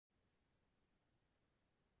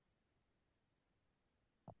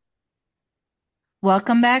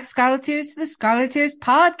Welcome back, Scholarteers, to the Scholarteers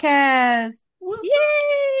podcast. Woo-hoo.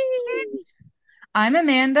 Yay! I'm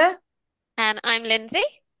Amanda, And I'm Lindsay.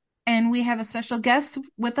 and we have a special guest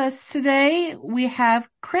with us today. We have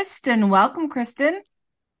Kristen. Welcome, Kristen.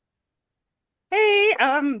 Hey,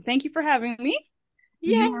 thank you for having me.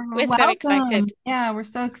 Yay! You are We're so welcome. excited. Yeah, we're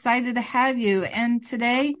so excited to have you. And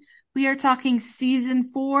today we are talking season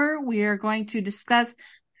 4. We are going to discuss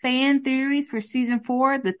fan theories for season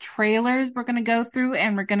 4, the trailers we're going to go through,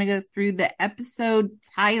 and we're going to go through the episode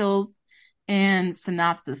titles and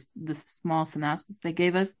synopsis, the small synopsis they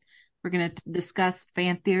gave us. We're going to discuss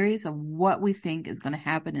fan theories of what we think is going to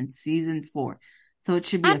happen in season 4. So it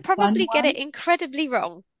should be a And fun probably get one. it incredibly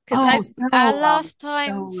wrong. Because Oh, I so our wrong. last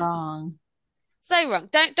So times wrong. so wrong.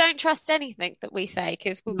 Don't trust anything that we say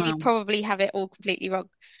because we No. probably have it all completely wrong.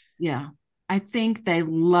 Yeah. I think they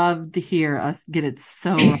love to hear us get it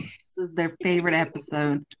so wrong. This is their favorite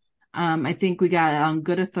episode. I think we got on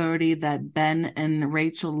good authority that Ben and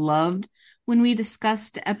Rachel loved when we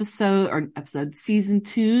discussed episode season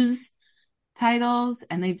two's titles,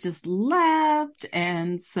 and they just laughed.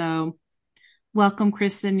 And so welcome,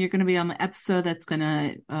 Kristen. You're going to be on the episode that's going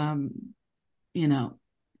to, you know,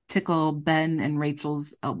 tickle Ben and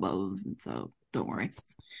Rachel's elbows. And so don't worry.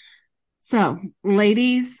 So,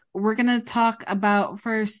 ladies, we're going to talk about the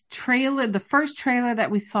first trailer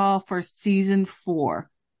that we saw for season 4.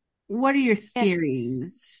 What are your Yes,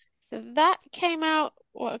 theories? that came out,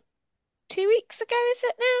 what, 2 weeks ago, is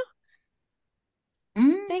it now? I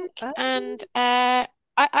Mm, think. Uh, And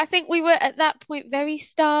I think we were at that point very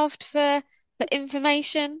starved for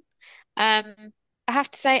information. Um, I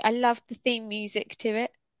have to say, I loved the theme music to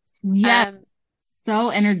it. yes, Um,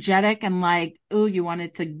 so energetic and like, oh, you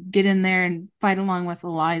wanted to get in there and fight along with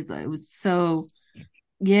Eliza. It was so,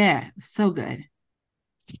 yeah, so good.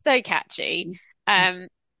 so catchy. Um,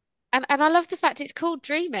 and I love the fact it's called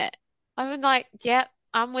Dream It. I'm like, yep,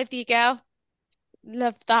 I'm with you, girl.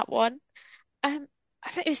 Love that one. Um,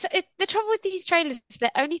 the trouble with these trailers is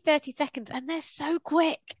they're only 30 seconds and they're so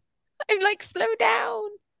quick. I'm like, slow down.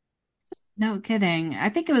 No kidding. I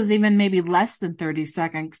think it was even maybe less than 30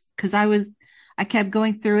 seconds because I kept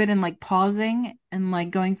going through it and like pausing and like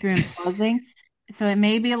going through and pausing. So it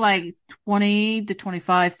may be like 20 to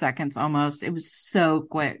 25 seconds almost. It was so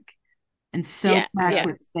quick and so Yeah, packed yeah.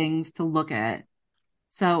 with things to look at.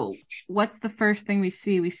 So what's the first thing we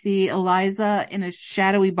see? We see Eliza in a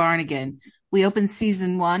shadowy barn again. We opened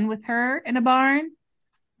season 1 with her in a barn.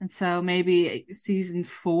 And so maybe season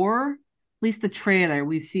 4, at least the trailer,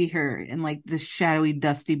 we see her in like the shadowy,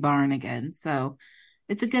 dusty barn again. So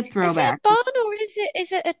it's a good Is it a throwback. barn or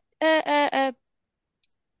is it a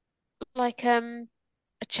like a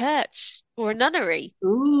church or a nunnery?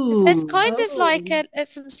 Because there's Ooh. kind of like oh,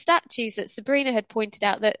 some statues that Sabrina had pointed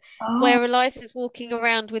out that Oh. where Eliza's walking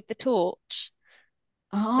around with the torch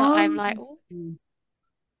that Oh. I'm like, oh,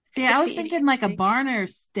 See, could I was be thinking like a interesting. barn or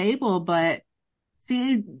stable, but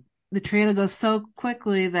see, the trailer goes so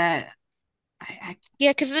quickly that I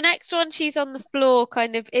Yeah, because the next one she's on the floor,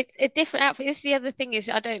 kind of. It's a different outfit. This is the other thing is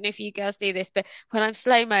I don't know if you girls do this, but when I'm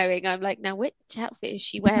slow mowing, I'm like, now which outfit is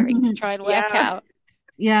she wearing to try and work yeah, out?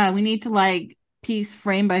 yeah, we need to like piece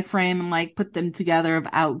frame by frame and like put them together of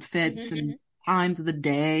outfits and times of the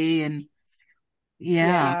day and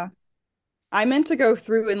yeah. yeah. I meant to go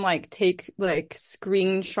through and like take like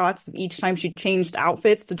screenshots of each time she changed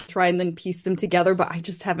outfits to try and then piece them together, but I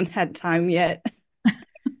just haven't had time yet.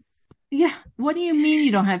 Yeah. What do you mean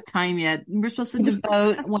you don't have time yet? We're supposed to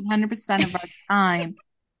devote 100% of our time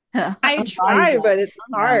to I try, Eliza. but it's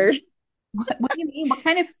Yeah. hard. What do you mean? What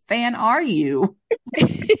kind of fan are you?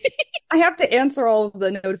 I have to answer all of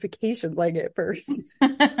the notifications I get first.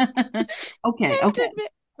 Okay, I have to okay.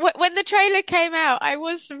 admit, when the trailer came out, I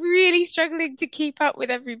was really struggling to keep up with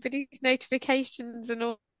everybody's notifications and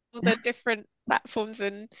all the different platforms.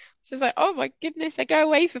 And just like, oh my goodness, I go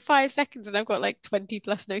away for 5 seconds and I've got like 20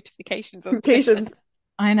 plus notifications on Twitter. Notifications.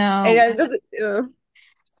 I And know. yeah, it doesn't,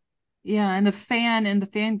 Yeah, and the fan in the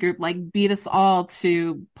fan group like beat us all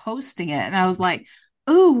to posting it. And I was like,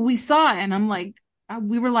 "Oh, we saw it." And I'm like,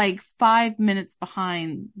 we were like 5 minutes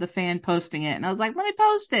behind the fan posting it. And I was like, "Let me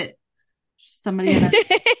post it." Somebody in a,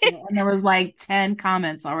 and there was like 10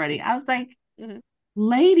 comments already. I was like, Mhm.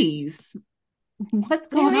 "Ladies, what's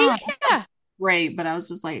We going were on?" eager. Great, but I was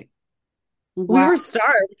just like, we "Wow, were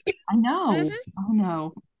starved. I know. Hmm. I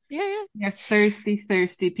know. Yeah, yeah. They're thirsty,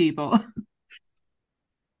 thirsty people."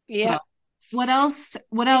 Yeah. So, what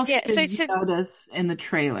else Yeah. did So, you so notice in the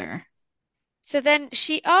trailer? So then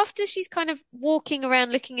after she's kind of walking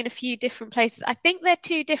around looking in a few different places, I think they're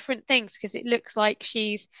two different things because it looks like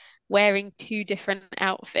she's wearing two different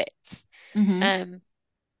outfits. Mm-hmm. Um,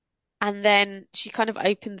 and then she kind of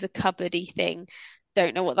opens a cupboardy thing.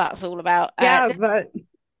 Don't know what that's all about. Yeah, but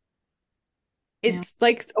Yeah. it's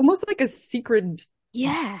like almost like a secret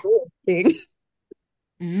Yeah. thing.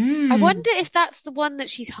 I Mm. wonder if that's the one that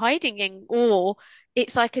she's hiding in, or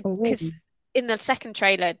it's like Oh, because in the second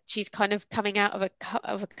trailer she's kind of coming out of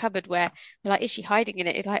a cupboard where we're like, is she hiding in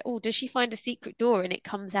it? It's like, oh, does she find a secret door and it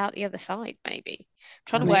comes out the other side? Maybe. I'm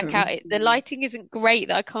trying to work maybe. out it. The lighting isn't great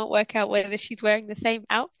that I can't work out whether she's wearing the same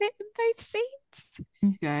outfit in both scenes,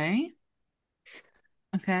 Okay.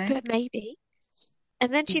 Okay. but maybe.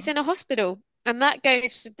 And then she's in a hospital. And that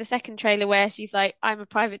goes with the second trailer where she's like, I'm a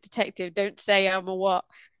private detective. Don't say I'm a what.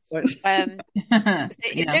 But So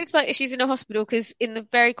it Yeah. looks like she's in a hospital because in the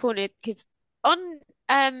very corner, because on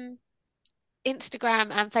um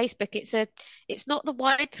Instagram and Facebook, it's not the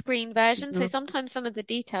widescreen version, so sometimes some of the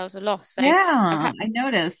details are lost. So I've Yeah, had I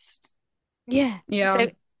noticed. yeah, yeah. so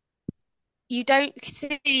you don't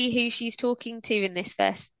see who she's talking to in this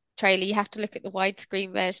first trailer. You have to look at the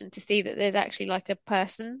widescreen version to see that there's actually like a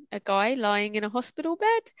person, a guy lying in a hospital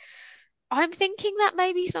bed. I'm thinking that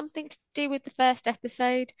may be something to do with the first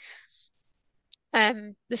episode.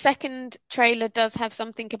 The second trailer does have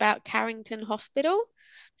something about Carrington Hospital,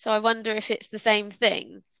 so I wonder if it's the same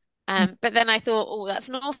thing. But then I thought, oh, that's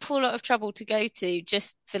an awful lot of trouble to go to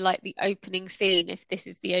just for like the opening scene, if this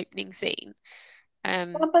is the opening scene.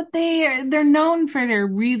 Um, Well, but they're known for their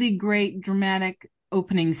really great dramatic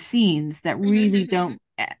opening scenes that mhm, really mhm. don't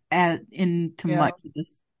add into Yeah. much of the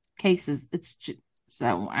cases. It's just,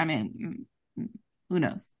 so I mean, who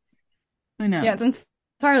knows? Who Yeah, knows? it's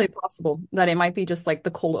entirely possible that it might be just like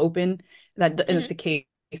the cold open and Mhm, it's a case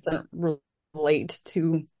that relate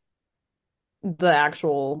to the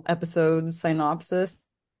actual episode synopsis.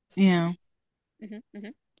 Yeah. mhm,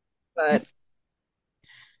 mhm. But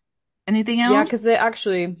Anything yeah, else? because they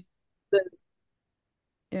actually, the,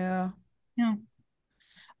 yeah. Yeah.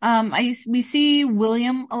 We see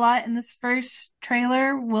William a lot in this first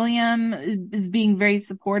trailer. William is being very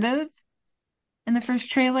supportive in the first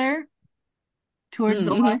trailer towards Mm-hmm.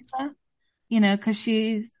 Eliza,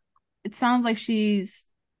 because it sounds like she's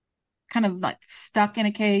kind of like stuck in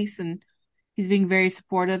a case, and he's being very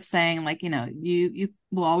supportive, saying like, you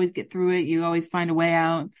will always get through it. You always find a way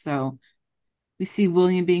out. So we see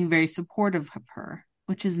William being very supportive of her,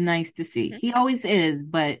 which is nice to see. Mhm, He always is,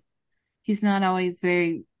 but he's not always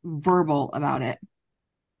very verbal about it.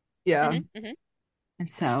 Yeah. mhm, mhm. And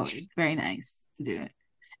so it's very nice to do it.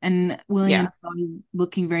 And William's Yeah. always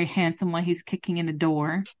looking very handsome while he's kicking in a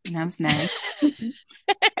door. And that was nice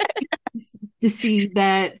to see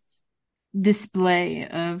that display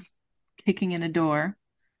of kicking in a door.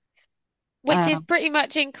 Which is Um, pretty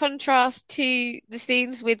much in contrast to the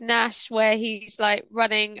scenes with Nash where he's like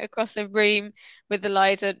running across a room with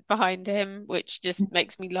Eliza behind him, which just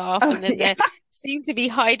makes me laugh. Oh, And then yeah. they seem to be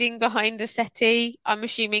hiding behind the settee. I'm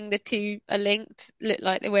assuming the two are linked, look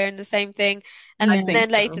like they're wearing the same thing. I And yeah, think then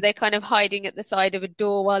later so. they're kind of hiding at the side of a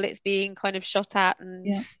door while it's being kind of shot at and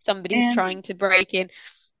yeah. somebody's And trying to break in.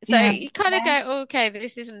 So yeah, you kind of go, Nash, oh, okay,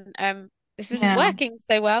 this isn't yeah. working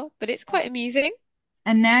so well, but it's quite amusing.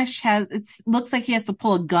 And Nash looks like he has to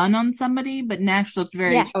pull a gun on somebody, but Nash looks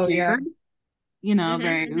very Yes. Oh, yeah. scared, Hmm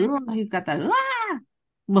very, hmm ooh, he's got that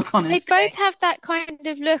look on They his both face. have that kind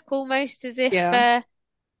of look, almost as if Yeah.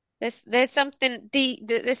 there's something deep,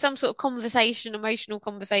 there's some sort of conversation, emotional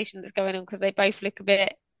conversation that's going on because they both look a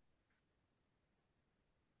bit.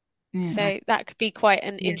 Yeah. So that could be quite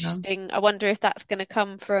an Yeah. interesting. I wonder if that's going to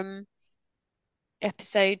come from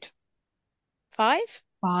episode 5.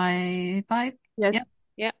 Five. Yeah. Yep.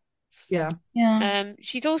 Yeah. Yeah. Yeah.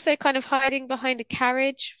 She's also kind of hiding behind a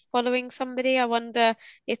carriage, following somebody. I wonder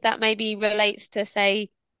if that maybe relates to, say,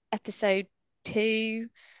 episode 2.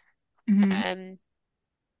 Hmm. Um,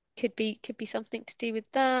 could be something to do with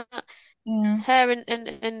that. Yeah. Her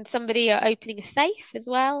and somebody are opening a safe as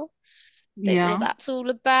well. Don't know what Yeah. that's all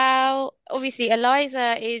about. Obviously,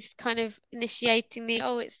 Eliza is kind of initiating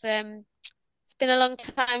it's been a long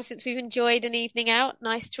time since we've enjoyed an evening out.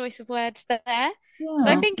 Nice choice of words there. So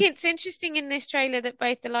I Yeah. think it's interesting in this trailer that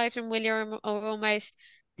both Eliza and William are almost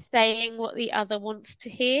saying what the other wants to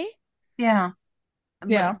hear. Yeah. But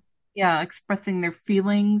Yeah. yeah, expressing their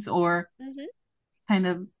feelings or Hmm kind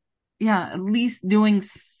of, yeah, at least doing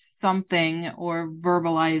something or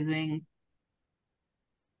verbalizing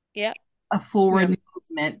Yeah. a forward Yeah.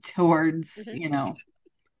 movement towards, hmm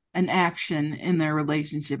an action in their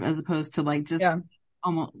relationship as opposed to like just Yeah.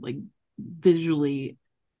 almost like visually.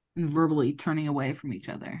 and verbally turning away from each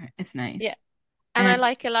other. It's Yeah. nice. And I And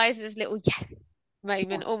like Eliza's little yes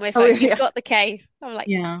moment, almost Oh like you've yeah. got the case. I'm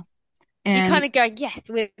like, yeah, you and kind of going yes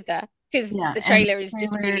with her because yeah, the and the trailer is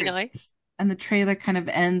just really trailer nice. and the trailer kind of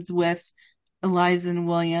ends with Eliza and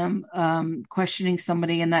William questioning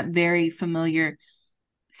somebody in that very familiar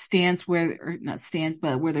stance where, or not stance,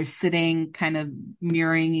 but where they're sitting, kind of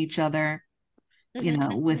mirroring each other,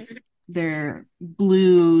 Hmm. with their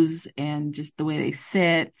blues and just the way they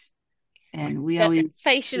sit. And we That always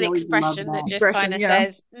facial we always love expression that that. just kind Expression, of yeah.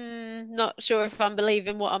 says, not sure if I'm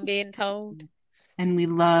believing what I'm being told. And we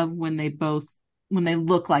love when they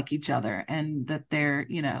look like each other and that they're,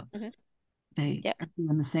 Hmm. they Yep. are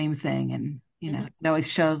doing the same thing. And, Hmm. it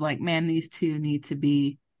always shows like, man, these two need to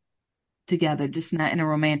be together, just not in a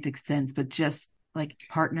romantic sense, but just like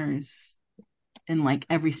partners in like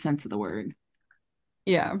every sense of the word.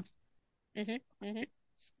 Yeah. Hmm. Hmm.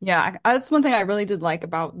 Yeah, that's one thing I really did like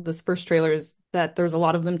about this first trailer is that there's a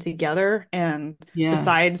lot of them together, and Yeah.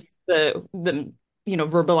 besides the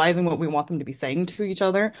verbalizing what we want them to be saying to each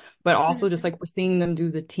other, but also just like we're seeing them do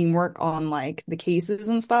the teamwork on like the cases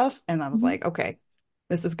and stuff, and I was Mhm. like, okay,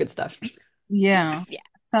 this is good stuff. Yeah. Yeah.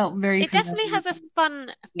 Felt very It familiar definitely has a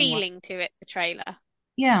fun with what. feeling to it, the trailer.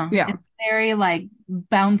 Yeah. Yeah, It's very like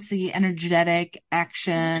bouncy, energetic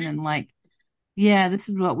action Hmm. and like, yeah, this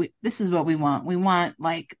is what we want. We want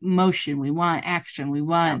like motion. We want action. We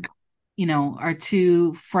want, our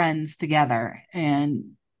two friends together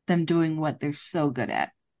and them doing what they're so good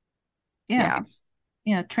at. Yeah. yeah,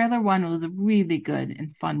 Yeah. Trailer one was a really good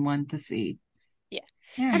and fun one to see. Yeah.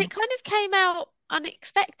 And Yeah. it kind of came out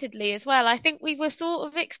unexpectedly as well. I think we were sort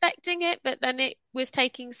of expecting it, but then it was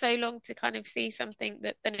taking so long to kind of see something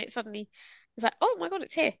that then it suddenly was like, oh my God,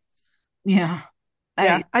 it's here. Yeah.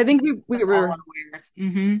 yeah. I I think we Us all were unawares.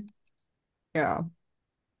 Mm-hmm. yeah,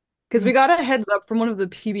 because we got a heads up from one of the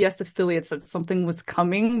PBS affiliates that something was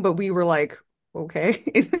coming, but we were like, okay,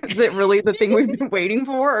 is it really the thing we've been waiting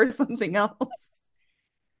for or something else?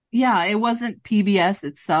 Yeah, it wasn't PBS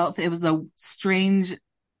itself. It was a strange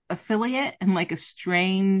affiliate in like a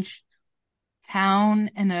strange town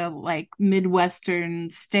in a like Midwestern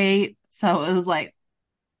state. So it was like,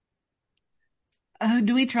 oh,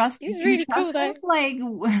 do we trust? It was Do we really cool trust though. this? Like,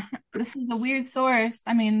 this is a weird source.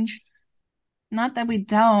 I mean, not that we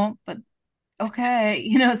don't, but okay.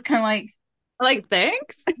 It's kind of like, Like,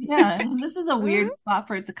 thanks. yeah, this is a Mhm. weird spot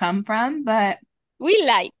for it to come from, but We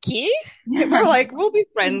like you. yeah, We're like, we'll be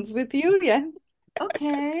friends with you. Yeah.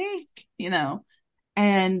 okay. You know,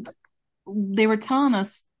 and they were telling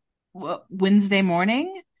us Wednesday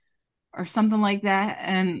morning or something like that,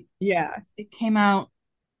 and Yeah. it came out.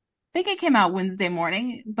 I think it came out Wednesday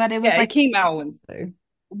morning, but it was Yeah, it like came out Wednesday.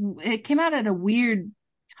 it came out at a weird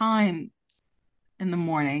time in the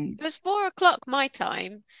morning. It was 4 o'clock my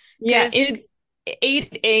time Yeah, because it's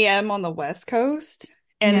 8 a.m. on the West Coast.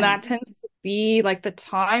 And Yeah, that tends to be like the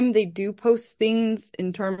time they do post things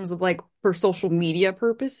in terms of like for social media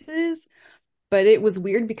purposes. But it was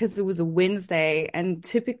weird because it was a Wednesday and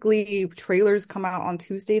typically trailers come out on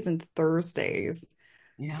Tuesdays and Thursdays.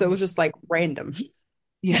 yeah, So it was just like random.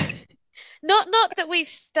 yeah. not that we've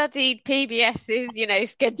studied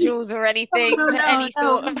PBS's, schedules or Oh anything, no, no, any no!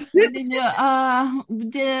 sort of. We didn't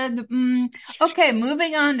did okay.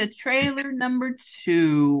 Moving on to trailer number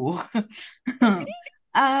two.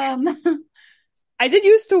 um, I did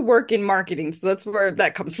used to work in marketing, so that's where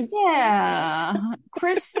that comes from. yeah,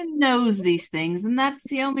 Kristen knows these things, and that's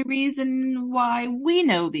the only reason why we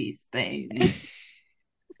know these things.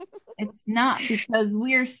 It's not because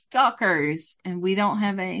we're stalkers and we don't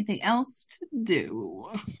have anything else to do.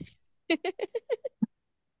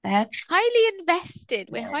 That's Highly invested.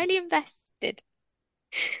 We're it. highly invested.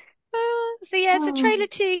 So yeah, so Oh, trailer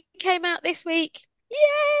 2 came out this week. Yay!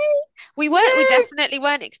 We Yay! definitely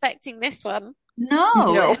weren't expecting this one. no,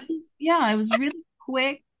 No. it was really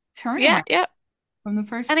quick Yeah, turnaround yeah. from the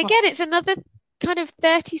first And 12. again, it's another kind of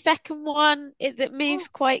 30-second one that moves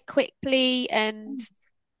quite quickly and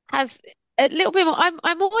has a little bit more.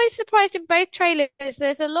 I'm always surprised in both trailers.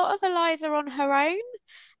 There's a lot of Eliza on her own,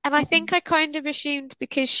 and I think I kind of assumed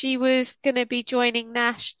because she was going to be joining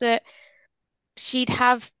Nash that she'd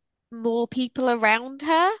have more people around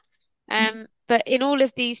her. But in all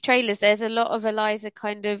of these trailers, there's a lot of Eliza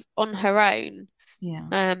kind of on her own. Yeah,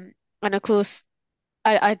 And of course,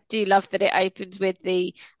 I do love that it opens with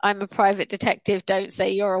the "I'm a private detective, don't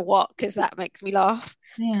say you're a what," because that makes me laugh.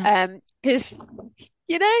 yeah, Because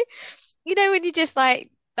you know, when you just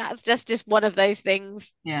like that's just one of those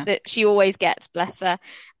things yeah, that she always gets, bless her.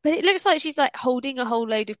 But it looks like she's like holding a whole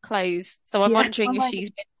load of clothes. So I'm yeah. wondering Or if like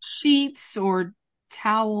she's sheets or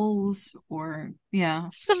towels or yeah,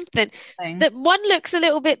 Something. thing. That one looks a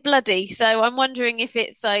little bit bloody, so I'm wondering if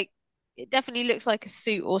it's like it definitely looks like a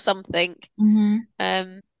suit or something. Hmm.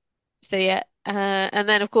 Um, so yeah, and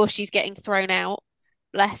then of course she's getting thrown out.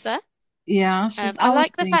 Bless her. Yeah, she's I always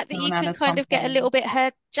like the being fact that thrown you out can of kind of get a little something. bit,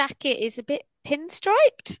 her jacket is a bit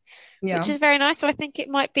pinstriped, which Yeah. is very nice. So I think it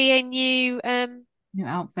might be a new, New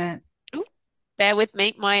outfit. oh, bear with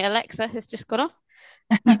me, my Alexa has just gone off.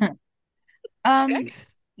 Uh, okay. Um,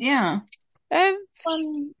 yeah. Um,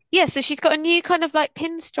 Um, yeah, so she's got a new kind of like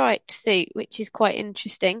pinstriped suit, which is quite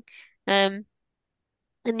interesting. Um,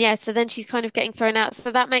 and yeah, so then she's kind of getting thrown out.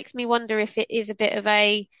 So that makes me wonder if it is a bit of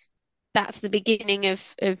a, that's the beginning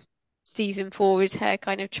of season four, is her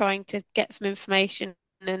kind of trying to get some information,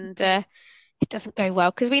 and it doesn't go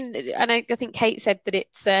well because and I think Kate said that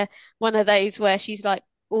it's one of those where she's like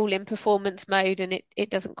all in performance mode, and it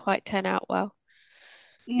doesn't quite turn out well.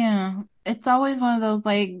 yeah. It's always one of those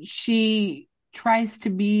like she tries to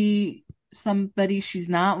be somebody she's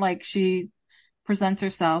not. Like she presents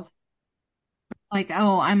herself like,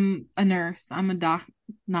 oh, I'm a nurse. I'm a doc.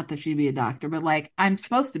 Not that she'd be a doctor, but like I'm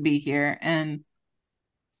supposed to be here, and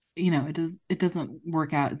it doesn't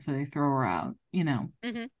work out, and so they throw her out.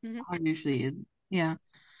 Hmm, hmm. How usually, yeah.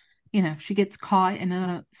 She gets caught in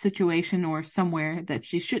a situation or somewhere that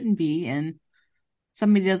she shouldn't be, and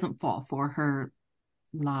somebody doesn't fall for her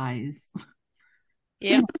lies.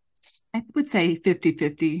 Yep. I would say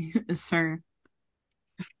 50-50 is her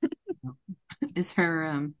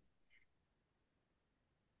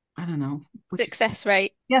I don't know what you Success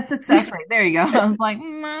rate. yeah, success rate. There you go. I was like,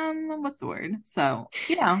 what's the word? So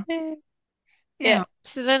yeah, Yeah. yeah,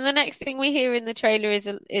 So then the next thing we hear in the trailer is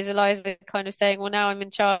Eliza kind of saying, "Well, now I'm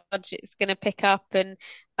in charge. It's going to pick up," and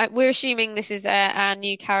we're assuming this is our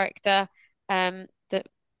new character that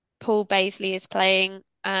Paul Baisley is playing.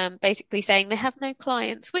 Basically saying they have no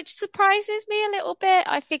clients, which surprises me a little bit.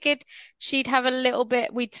 I figured she'd have a little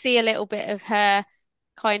bit, we'd see a little bit of her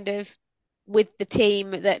kind of with the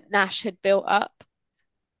team that Nash had built up.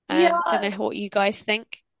 Don't yeah. know what you guys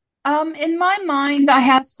think. In my mind, I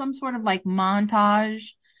have some sort of like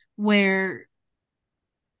montage where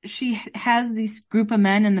she has this group of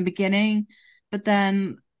men in the beginning, but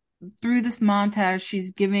then through this montage,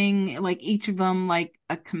 she's giving like each of them like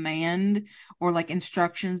a command or like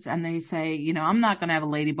instructions, and they say, I'm not going to have a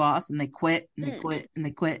lady boss, and they quit and they Mm. quit and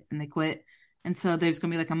they quit and they quit. And so there's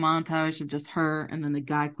going to be like a montage of just her and then the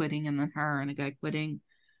guy quitting and then her and a guy quitting.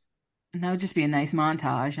 And that would just be a nice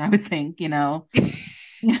montage, I would think.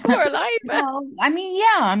 Poor Eliza. I mean,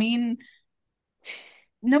 yeah, I mean,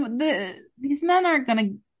 no, these men aren't going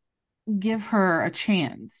to give her a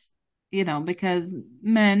chance, because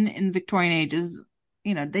men in Victorian ages,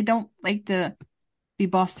 they don't like to be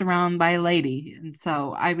bossed around by a lady. And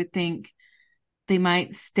so I would think they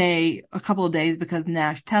might stay a couple of days because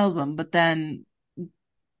Nash tells them, but then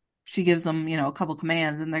she gives them, a couple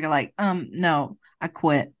commands and they're like, no, I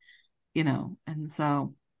quit. And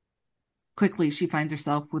so quickly she finds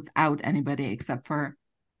herself without anybody except for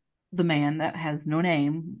the man that has no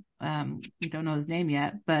name. We don't know his name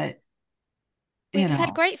yet, but you We've had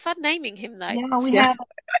know, great fun naming him though. yeah, we Yeah. had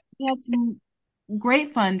we had some great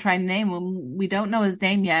fun trying to name him. We don't know his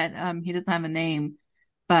name yet. He doesn't have a name,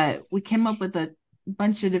 but we came up with a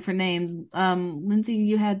bunch of different names. Lindsay,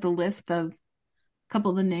 you had the list of a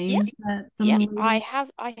couple of the Yep, names that some of yep. the I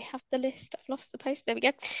have the list. I've lost the post. There we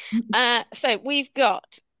go. So we've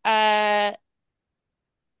got uh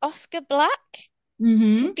Oscar Black,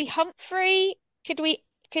 mm-hmm, could be Humphrey,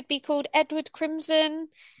 could be called Edward Crimson,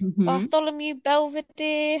 mm-hmm. Bartholomew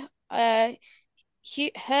Belvedere,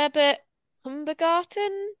 Herbert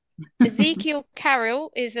Humbergarten, Ezekiel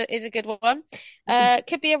Carroll is a good one.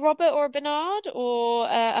 Could be a Robert or a Bernard or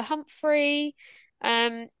a Humphrey.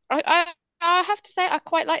 I have to say I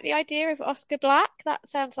quite like the idea of Oscar Black. That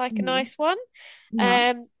sounds like a Mhm. nice one. Yeah,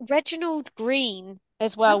 Reginald Green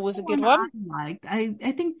as that's well was the a good one I one. liked. I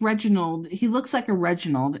think Reginald. He looks like a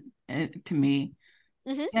Reginald to me.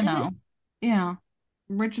 Hmm, You hmm. know, yeah,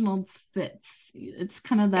 Reginald fits. It's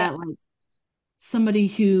kind of Yeah, that like somebody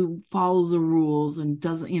who follows the rules and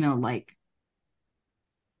doesn't, like,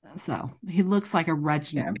 so he looks like a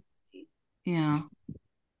Yeah. Reginald. Yeah.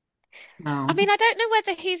 I So, mean, I don't know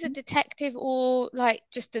whether he's a detective or like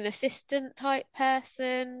just an assistant type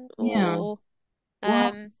person, yeah, or we'll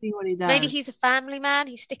have to um, see what he maybe does. he's a family man.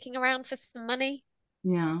 He's sticking around for some money.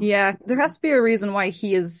 Yeah. Yeah, there has to be a reason why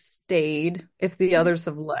he has stayed if the Mhm. others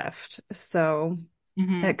have left. So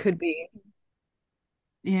Hmm. that could be.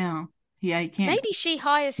 Yeah. Yeah, he can't. Maybe she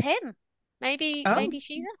hires him. Oh, Maybe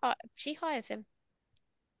she hires him.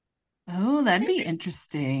 Oh, that'd be Maybe.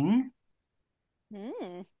 interesting. Hmm.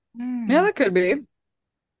 Yeah, Hmm. that could be.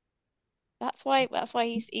 That's why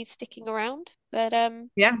he's sticking around. But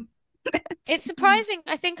Yeah. it's surprising.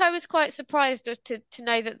 I think I was quite surprised to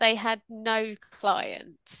know that they had no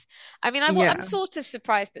clients. I mean, I'm Yeah. sort of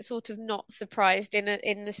surprised, but sort of not surprised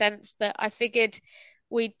in the sense that I figured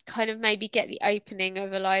we'd kind of maybe get the opening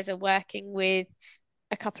of Eliza working with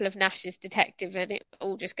a couple of Nash's detective, and it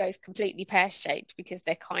all just goes completely pear-shaped because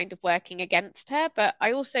they're kind of working against her. But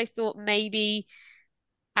I also thought maybe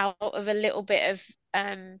out of a little bit of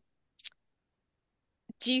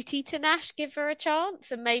duty to Nash, give her a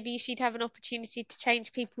chance, and maybe she'd have an opportunity to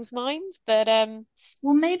change people's minds. But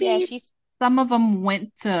Well, yeah, maybe she's some of them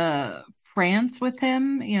went to France with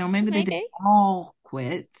him. Maybe they didn't maybe. all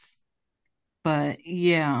quit. But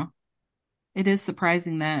yeah, it is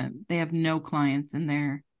surprising that they have no clients in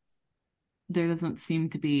there. There doesn't seem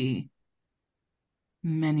to be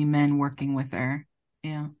many men working with her.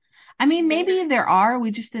 Yeah. I mean, No, maybe there are,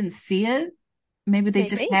 we just didn't see it. Maybe they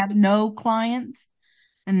just maybe. have no clients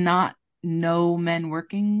and not no men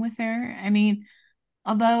working with her. I mean,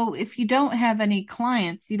 although if you don't have any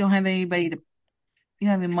clients, you don't have any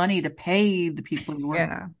money to pay the people you work.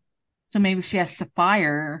 Yeah. So maybe she has to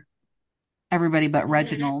fire everybody but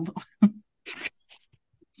Reginald.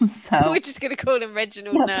 We're So just gonna call him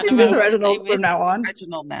Reginald yeah, now, no He's just matter Reginald, what his Reginald name from is. now on.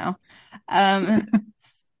 Reginald now. Um,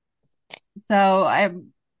 so I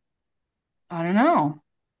don't know.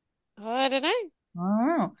 I don't know. I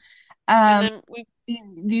don't know. And Um, then we,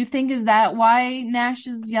 do you think is that why Nash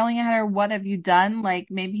is yelling at her? What have you done? Like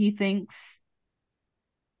maybe he thinks,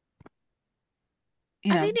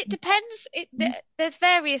 you I know, mean, it depends. There's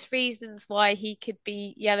various reasons why he could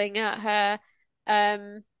be yelling at her.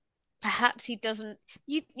 Um, Perhaps he doesn't.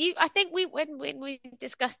 I think when we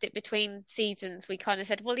discussed it between seasons, we kind of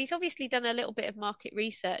said, well, he's obviously done a little bit of market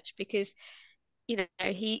research because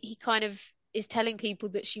he kind of is telling people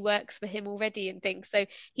that she works for him already and things. So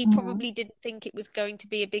he mhm. probably didn't think it was going to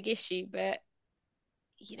be a big issue, but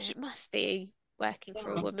it must be working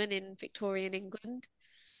for a woman in Victorian England.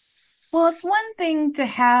 Well, it's one thing to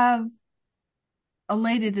have a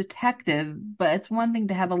lady detective, but it's one thing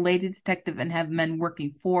to have a lady detective and have men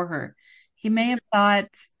working for her. He may Hmm. have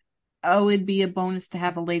thought, oh, it'd be a bonus to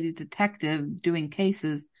have a lady detective doing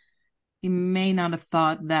cases. He may not have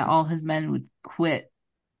thought that all his men would quit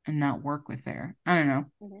and not work with her. I don't know.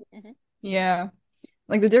 Hmm. Hmm. Yeah.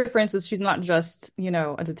 Like the difference is she's not just,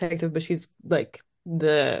 a detective, but she's like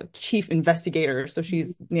the chief investigator. So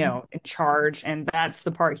she's, in charge. And that's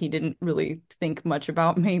the part he didn't really think much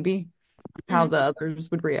about, maybe how Hmm. the others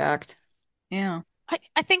would react. Yeah.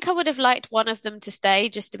 I think I would have liked one of them to stay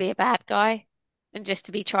just to be a bad guy and just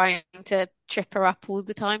to be trying to trip her up all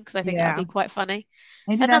the time because I think that would Yeah. be quite funny.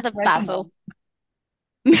 Maybe that's Another Reginald. Basil,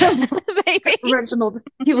 maybe. Reginald,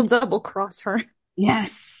 he will double cross her.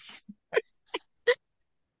 Yes.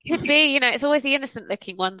 Could be, it's always the innocent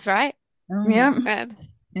looking ones, right? Oh, Yeah. Um,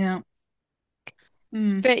 yeah.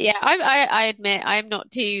 Hmm. but yeah, I admit I'm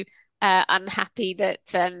not too unhappy that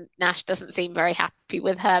Nash doesn't seem very happy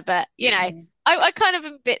with her. But I kind of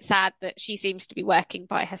am a bit sad that she seems to be working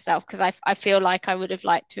by herself because I feel like I would have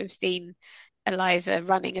liked to have seen Eliza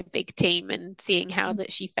running a big team and seeing how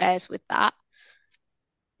that she fares with that.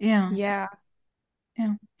 Yeah. Yeah.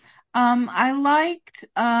 Yeah. I liked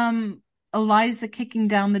Eliza kicking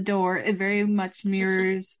down the door. It very much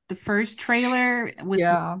mirrors the first trailer with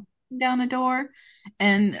Yeah. down a door.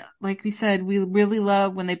 And like we said, we really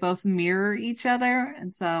love when they both mirror each other.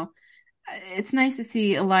 And so it's nice to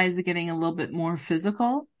see Eliza getting a little bit more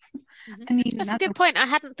physical. Mhm. I mean, That's a not the good point. I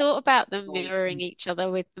hadn't thought about them really, mirroring each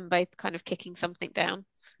other with them both kind of kicking something down.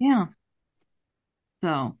 yeah.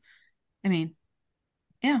 So, I mean,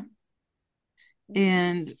 yeah. Mm.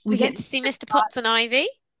 And we We get get to see Mr. Mr. Potts. Potts and Ivy.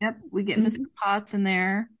 Yep, we get Mr. Mhm. Potts in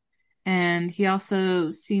there. And he also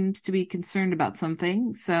seems to be concerned about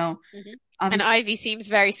something. So Hmm. And obviously, Ivy seems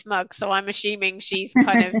very smug, so I'm assuming she's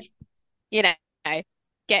kind of, you know,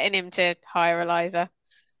 getting him to hire Eliza.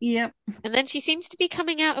 yep. And then she seems to be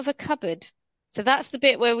coming out of a cupboard. So that's the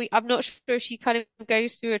bit where I'm not sure if she kind of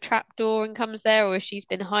goes through a trap door and comes there, or if she's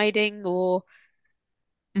been hiding, or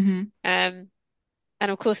Hmm. um,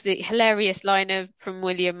 and of course the hilarious line of from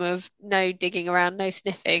William of no digging around, no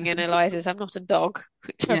sniffing, and Eliza's I'm not a dog,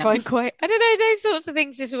 which I Yeah. find quite, I don't know, those sorts of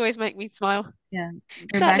things just always make me smile. Yeah.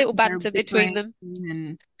 They're That back little to their banter between bickering them.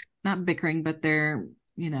 and not bickering, but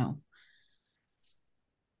you know,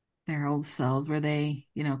 their old selves where they,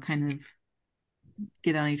 kind of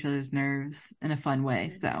get on each other's nerves in a fun way.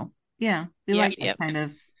 Hmm. So yeah, we Yep, like that yep, kind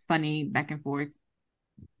of funny back and forth.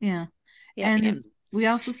 Yeah. yep, yep. And we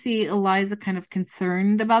also see Eliza kind of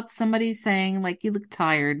concerned about somebody saying, like, you look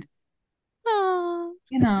tired.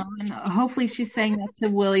 And hopefully she's saying that to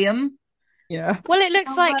William. Yeah. Well, it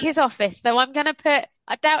looks Oh, like his office, so I'm gonna put.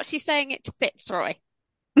 I doubt she's saying it to Fitzroy.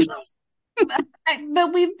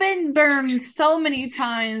 but we've been burned so many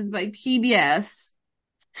times by PBS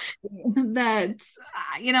that,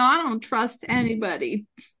 I don't trust anybody.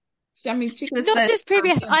 I mean, she could have Not said just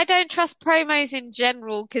previous. I don't trust promos in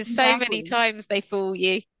general because so many exactly. times they fool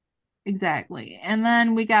you. Exactly. And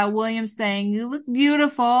then we got William saying, "You look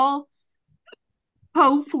beautiful."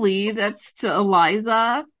 Hopefully that's to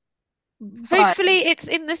Eliza, but Hopefully, it's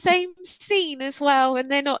in the same scene as well, and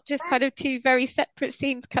they're not just kind of two very separate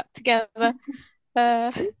scenes cut together.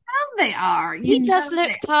 Uh, you know they are. he You does know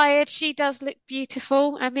look they tired. She does look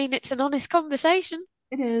beautiful. I mean, it's an honest conversation.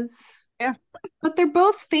 it is. Yeah. But they're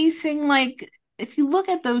both facing if you look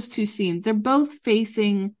at those two scenes, they're both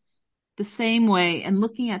facing the same way and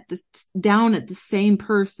looking at down at the same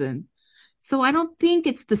person. So I don't think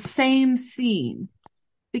it's the same scene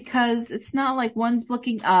because it's not like one's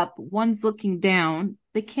looking up, one's looking down.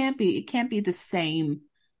 It can't be the same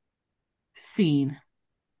scene.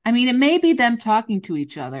 I mean, it may be them talking to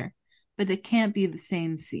each other, but it can't be the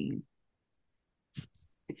same scene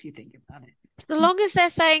if you think about it. So long as they're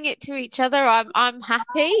saying it to each other, I'm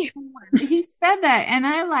happy. He said that, and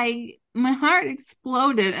my heart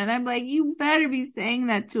exploded, and I'm like, you better be saying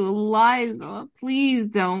that to Eliza. Please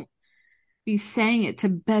don't be saying it to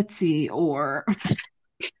Betsy or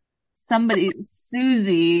somebody,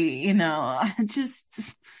 Susie,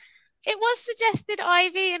 just, It was suggested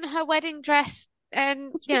Ivy in her wedding dress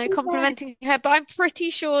and, I complimenting her, but I'm pretty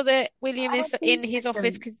sure that William is don't in think his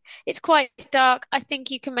office it's, because it's quite dark. I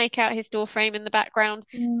think you can make out his door frame in the background.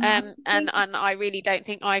 I don't think And I really don't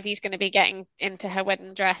think Ivy's going to be getting into her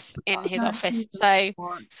wedding dress in his not office. season So,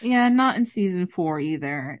 four. Yeah, not in season 4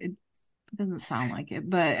 either. It doesn't sound like it,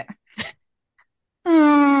 but but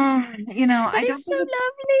I don't it's so think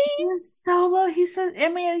lovely. it's solo. He said, I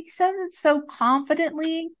mean, he says it so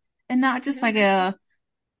confidently and not just like Mhm,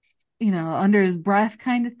 under his breath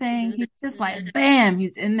kind of thing. mhm, He's just like, mhm. bam,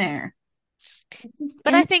 he's in there. It's just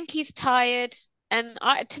But I think he's tired. And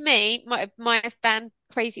to me, my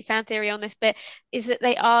crazy fan theory on this bit is that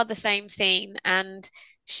they are the same scene, and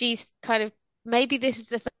she's kind of maybe this is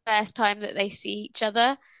the first time that they see each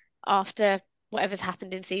other after whatever's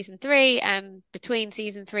happened in season three and between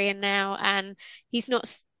season three and now, and he's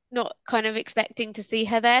not kind of expecting to see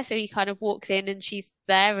her there, so he kind of walks in and she's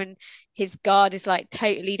there, and his guard is like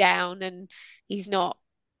totally down, and he's not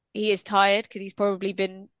he is tired because he's probably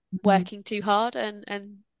been Mhm. working too hard and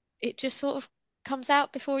it just sort of comes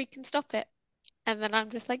out before he can stop it. And then I'm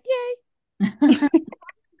just like, yay.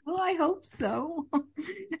 Well, I hope so.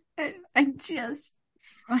 I just,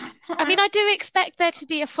 I mean, I do expect there to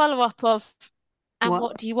be a follow-up of and what?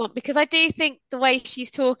 what do you want? Because I do think the way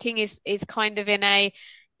she's talking is kind of in a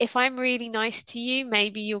if I'm really nice to you,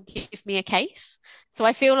 maybe you'll give me a case. So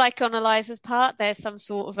I feel like on Eliza's part, there's some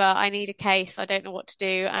sort of I need a case. I don't know what to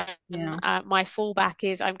do, and Yeah. my fallback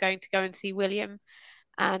is I'm going to go and see William.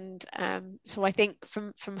 And so I think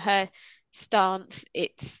from her stance,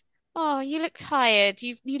 it's, oh, you look tired.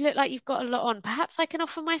 You look like you've got a lot on. Perhaps I can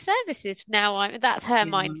offer my services now. That's her Yeah.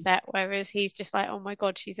 mindset. Whereas he's just like, oh my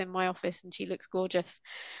God, she's in my office and she looks gorgeous.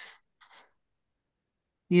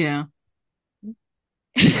 Yeah.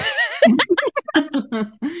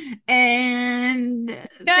 No, And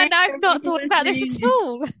no, thanks I've everybody not for thought about this at listening.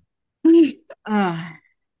 all. Uh,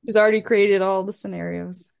 She's already created all the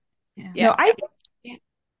scenarios. yeah. No, Yep. Yeah.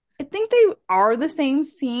 I think they are the same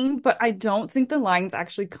scene, but I don't think the lines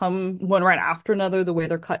actually come one right after another the way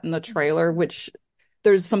they're cut in the trailer, which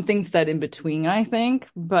there's something said in between, I think.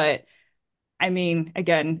 But I mean,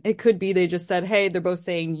 again, it could be they just said, hey, they're both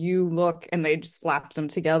saying you look, and they just slapped them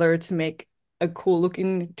together to make a cool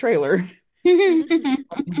looking trailer.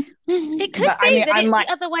 It could But I be mean, that I'm it's like, the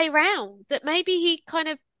other way round, that maybe he kind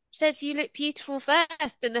of says you look beautiful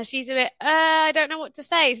first, and then she's a bit, I don't know what to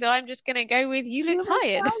say, so I'm just gonna go with you look You look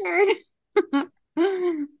tired. tired.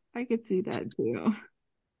 I could see that too.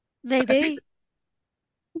 Maybe.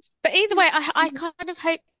 But either way, I kind of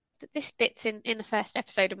hope that this fits in the first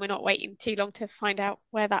episode and we're not waiting too long to find out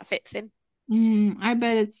where that fits in. I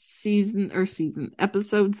bet it's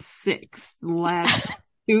episode 6, the last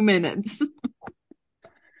 2 minutes.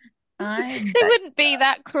 I They bet. wouldn't be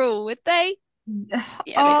that cruel, would they?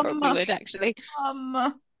 Yeah, they probably Um, would actually.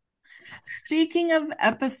 um, Speaking of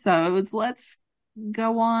episodes, let's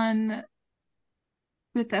go on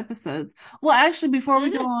with episodes. Well, actually, before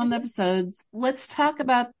we go Mhm, on the mhm, episodes, let's talk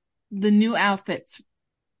about the new outfits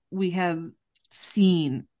we have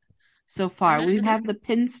seen so far. mhm, We mhm. have the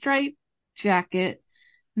pinstripe jacket,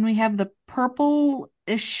 and we have the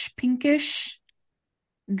purple-ish, pinkish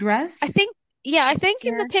dress. I think, yeah, I think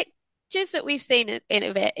in the Yeah. pictures that we've seen of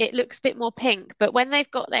it, it looks a bit more pink, but when they've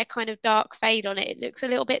got their kind of dark fade on it, it looks a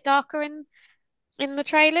little bit darker in the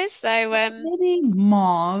trailers. So, Maybe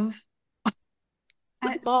mauve.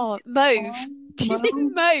 mauve. Do you Mauve.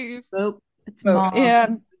 mean mauve? Nope, it's Oh, mauve. yeah.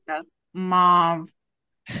 Yeah. Mauve.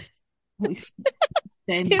 We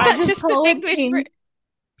say Is I that just mauve. just an call it English for pink.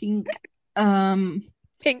 Pink. Um,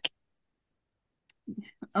 pink?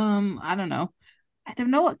 I don't know. I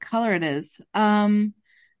don't know what color it is.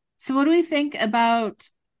 So what do we think about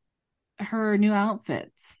her new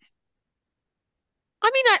outfits?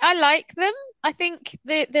 I mean, I like them. I think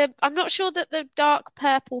I'm not sure that the dark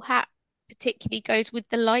purple hat particularly goes with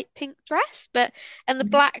the light pink dress, but and the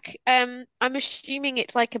Mhm. black, I'm assuming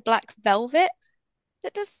it's like a black velvet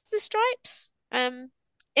that does the stripes.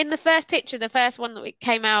 In the first picture, the first one that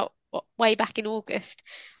came out way back in August,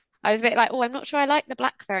 I was a bit like, oh, I'm not sure I like the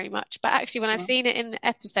black very much. But actually, when I've seen it in the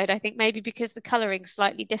episode, I think maybe because the coloring's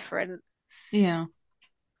slightly different, Yeah.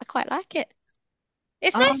 I quite like it.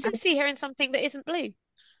 It's nice to Um, see her in something that isn't blue.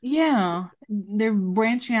 yeah, they're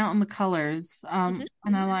branching out in the colors. Hmm.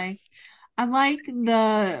 And I like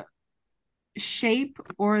the shape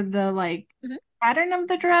or the like Hmm. pattern of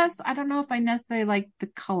the dress. I don't know if I necessarily like the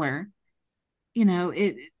color. I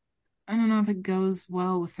don't know if it goes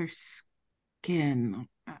well with her skin.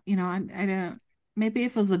 I don't, maybe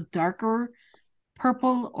if it was a darker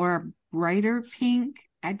purple or a brighter pink,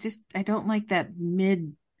 I don't like that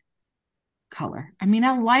mid color. I mean,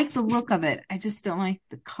 I like the look of it. I just don't like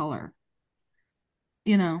the color,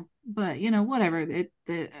 but whatever.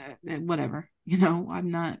 Whatever.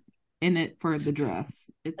 I'm not in it for the dress.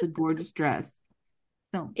 It's a gorgeous dress.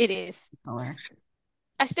 Don't It is. color.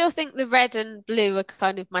 I still think the red and blue are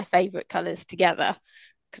kind of my favorite colors together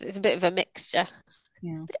because it's a bit of a mixture,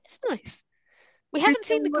 Yeah. but it's nice. We haven't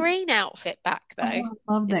seen Kristen, the green outfit back though oh,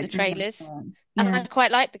 I love in the that green trailers, outfit. and Yeah. I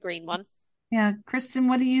quite like the green one. Yeah. Kristen,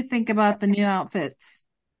 what do you think about the new outfits?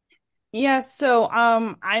 Yeah, so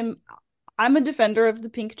I'm a defender of the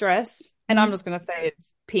pink dress, and I'm Mhm. just gonna say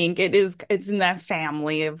it's pink. It's in that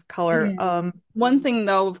family of color. Yeah. One thing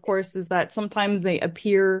though, of course, is that sometimes they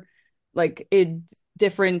appear like it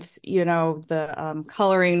different, the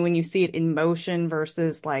coloring when you see it in motion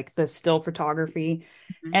versus like the still photography.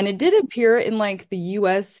 Mhm. And it did appear in like the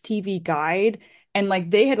US TV guide, and like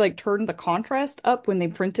they had like turned the contrast up when they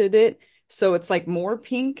printed it, so it's like more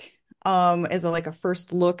pink as like a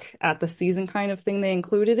first look at the season kind of thing they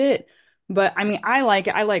included it. But I mean, I like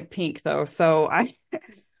it. I like pink though. So I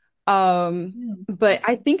Yeah. but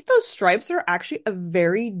I think those stripes are actually a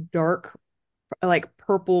very dark like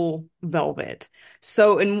purple velvet.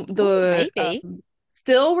 So in Oh, the maybe.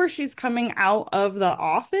 still where she's coming out of the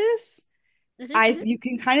office, Hmm. I Hmm. you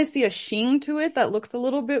can kind of see a sheen to it that looks a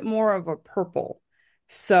little bit more of a purple.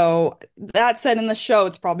 So that said, in the show,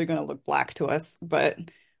 it's probably going to look black to us, but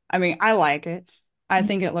I mean, I like it. I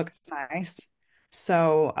think it looks nice.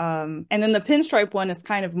 So, and then the pinstripe one is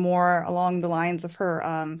kind of more along the lines of her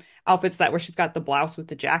outfits that where she's got the blouse with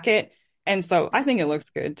the jacket, and so I think it looks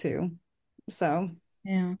good too. So,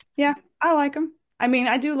 Yeah. yeah, I like them. I mean,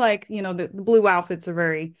 I do like, the blue outfits are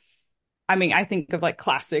very I mean, I think of like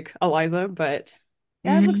classic Eliza, but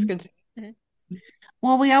yeah, it looks Mhm. good to Hmm.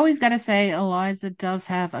 Well, we always got to say Eliza does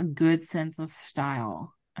have a good sense of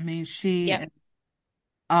style. I mean, she Yep. is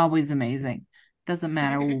always amazing. Doesn't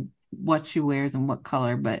matter what she wears and what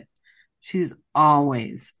color, but she's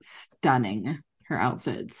always stunning. Her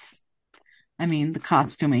outfits. I mean, the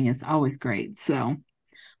costuming is always great. So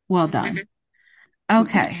well done.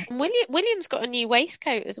 Okay. And William's got a new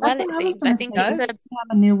waistcoat as That's well, what it I was seems. I going to think say. it's Does. We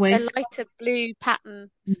have a new a waistcoat. lighter blue pattern.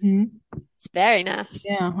 Hmm. It's very nice.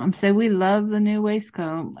 Yeah, I'm saying we love the new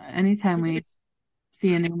waistcoat. Anytime Hmm. we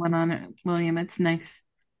see anyone on it, William, it's nice.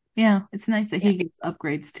 Yeah, it's nice that Yeah. he gets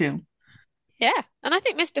upgrades too. Yeah. And I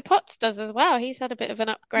think Mr. Potts does as well. He's had a bit of an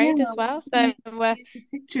Yeah, upgrade as we've well. seen So it in the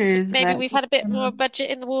pictures maybe that we've he had a bit kind more of, budget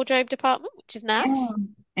in the wardrobe department, which is yeah, nice.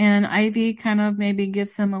 and Ivy kind of maybe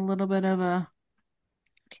gives him a little bit of a,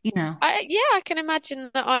 you know, I can imagine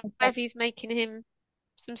that Ivy's making him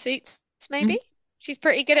some suits, maybe. She's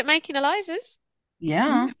pretty good at making Eliza's.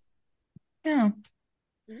 yeah, Yeah.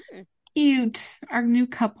 yeah, Mm. cute. Our new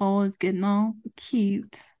couple is getting all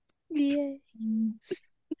cute. Yeah.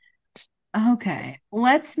 Okay,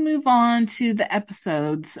 let's move on to the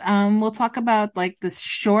episodes. We'll talk about like this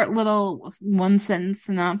short little one sentence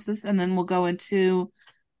synopsis, and then we'll go into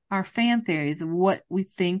our fan theories of what we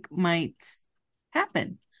think might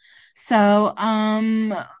happen. So,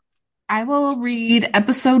 I will read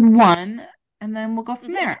episode 1, and then we'll go from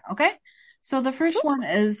Hmm. there. Okay. So the first Cool. one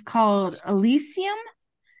is called Elysium,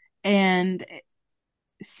 and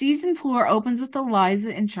Season 4 opens with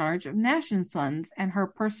Eliza in charge of Nash and Sons, and her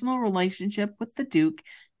personal relationship with the Duke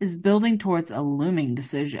is building towards a looming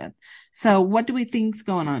decision. So, what do we think's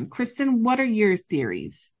going on? Kristen, what are your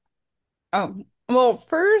theories? Oh, well,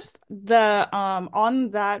 first, the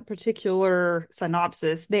on that particular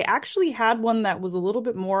synopsis, they actually had one that was a little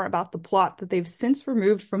bit more about the plot that they've since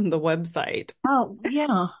removed from the website. Oh,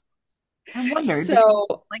 yeah. I wondered because,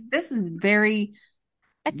 So, like, this is very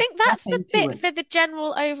I think that's the nothing to bit it. for the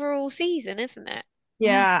general overall season, isn't it? Oh,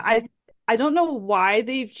 yeah, I don't know why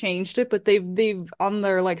they've changed it, but they've on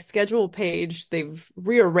their like schedule page, they've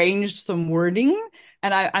rearranged some wording,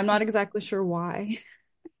 and I'm not exactly sure why.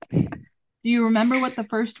 do you remember what the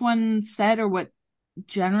first one said or what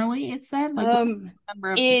generally it said? Like, what do you Um,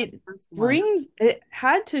 remember of the it first one? brings it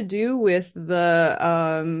had to do with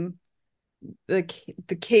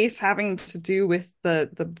the case having to do with the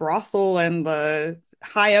brothel and the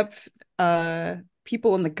high up uh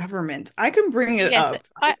people in the government. I can bring it Yes, up.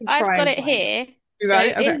 I can I've try got and it find it. here. You So got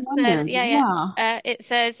it? I Okay. it says, wondered. yeah, Yeah. yeah. It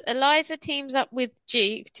says Eliza teams up with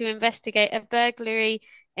Duke to investigate a burglary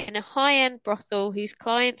in a high-end brothel whose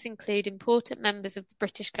clients include important members of the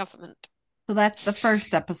British government. So that's the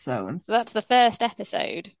first episode. So that's the first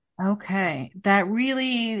episode. Okay. That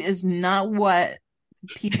really is not what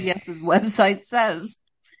PBS's website says.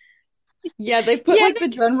 Yeah, they put Yeah, like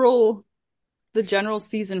the general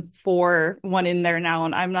season 4 one in there now,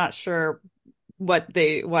 and I'm not sure why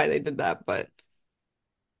they did that, but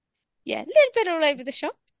yeah, a little bit all over the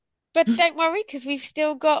shop. But don't worry, because we've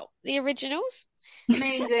still got the originals. Uh,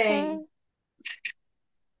 Amazing.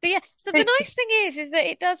 so yeah, so the nice thing is that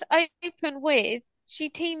it does open with she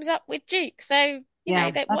teams up with Duke. So,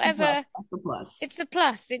 Yeah, that that's a whatever, plus. That's a plus. it's a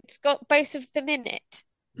plus. It's got both of them in it,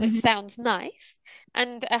 which Mhm. sounds nice.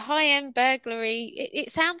 And a high-end burglary,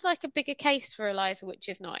 it sounds like a bigger case for Eliza, which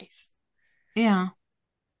is nice. Yeah.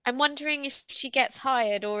 I'm wondering if she gets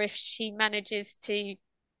hired or if she manages to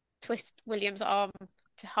twist William's arm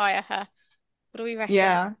to hire her. What do we reckon?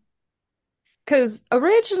 yeah. Because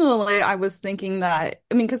originally I was thinking that,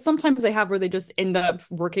 I mean, because sometimes they have where they just end up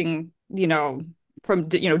working, from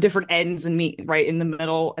different ends and meet right in the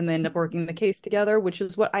middle and then end up working the case together, which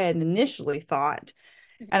is what I had initially thought.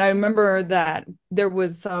 And I remember that there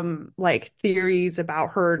was some like theories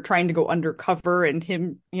about her trying to go undercover and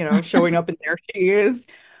him, showing up and there she is.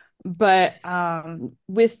 But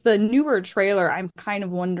with the newer trailer, I'm kind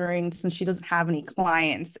of wondering, since she doesn't have any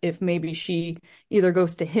clients, if maybe she either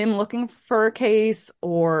goes to him looking for a case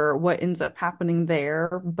or what ends up happening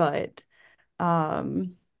there. But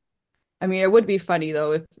um, I mean, it would be funny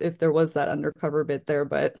though if there was that undercover bit there.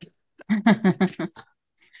 But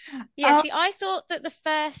Yeah, Oh, see, I thought that the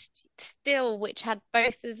first still, which had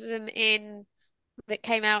both of them in, that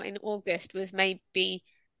came out in August, was maybe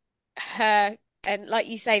her. And like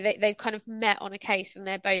you say, they've kind of met on a case and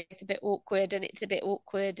they're both a bit awkward and it's a bit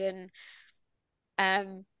awkward and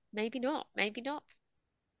maybe not, maybe not.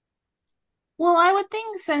 well, I would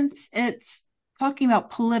think since it's talking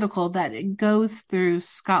about political that it goes through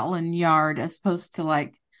Scotland Yard as opposed to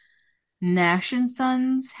like Nash and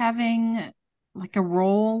Sons having like a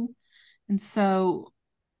role. And so,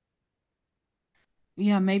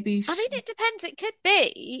 yeah, maybe I mean, she, it depends. It could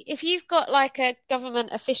be if you've got like a government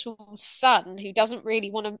official's son who doesn't really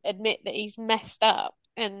want to admit that he's messed up,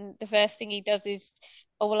 and the first thing he does is,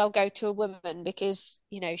 oh, well, I'll go to a woman because,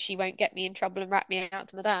 she won't get me in trouble and rat me out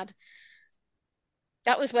to my dad.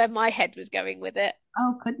 That was where my head was going with it.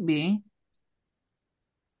 oh, could be.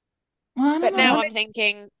 Well, I don't But know. now I'm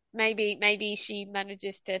thinking maybe she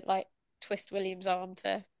manages to like twist William's arm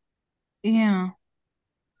to, Yeah.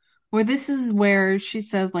 Well, this is where she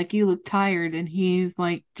says, like, you look tired, and he's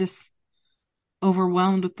like just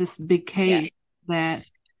overwhelmed with this big yeah. case that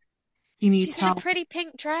he needs She's in a help. pretty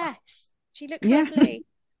pink dress. She looks yeah, lovely.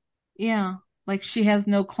 Yeah. Like she has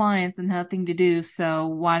no clients and nothing to do, so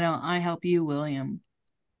why don't I help you, William?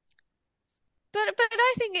 But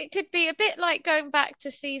I think it could be a bit like going back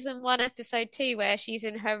to season 1, episode 2, where she's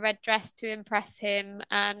in her red dress to impress him,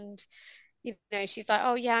 and she's like,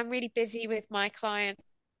 "Oh yeah, I'm really busy with my clients,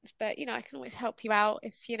 but I can always help you out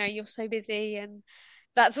if you're so busy." And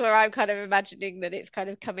that's where I'm kind of imagining that it's kind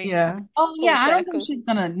of coming yeah, Oh yeah, full I don't think circle. she's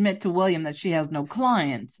gonna admit to William that she has no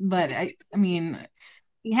clients, but I mean,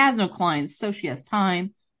 he has no clients, so she has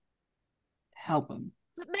time to help him.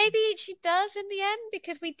 But maybe she does in the end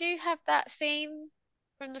because we do have that scene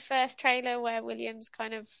from the first trailer where William's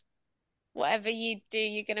kind of, whatever you do,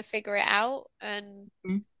 you're going to figure it out. And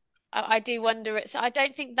Mhm. I do wonder. I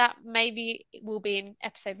don't think that maybe will be in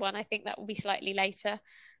episode 1. I think that will be slightly later,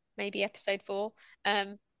 maybe episode 4.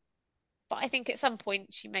 Um, But I think at some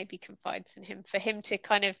point she maybe confides in him for him to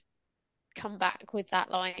kind of come back with that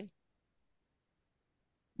line.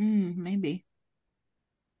 Maybe.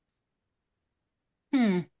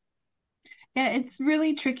 Hmm. Yeah, it's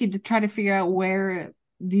really tricky to try to figure out where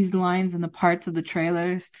these lines and the parts of the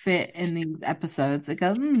trailers fit in these episodes. It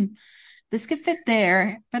goes, this could fit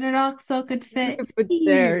there, but it also could fit But here.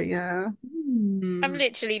 there, yeah. I'm Hmm.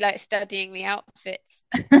 literally like studying the outfits.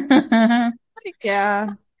 Yeah.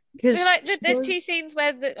 We're Because like, there's two scenes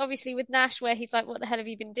where, obviously, with Nash, where he's like, "What the hell have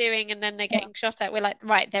you been doing?" And then they're getting shot at. We're like,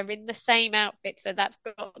 right, they're in the same outfit, so that's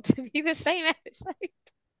got to be the same episode.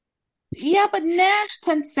 Yeah, but Nash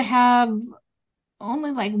tends to have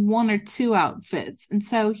only like one or two outfits. And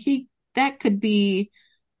so that could be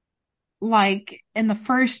like in the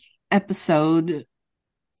first episode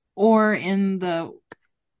or in the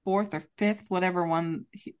fourth or fifth, whatever one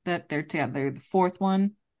that they're together, the fourth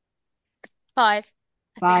one, Five,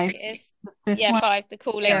 I think five, it is. the fifth Yeah, one. five. The Yeah.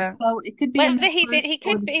 calling. yeah. So it could be in Whether the he's in, first he or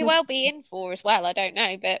could the be fifth. well be in four as well. I don't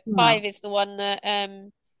know, but Yeah. five is the one that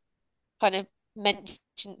kind of mentioned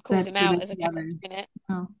calls That him so they're out as a character together. in it.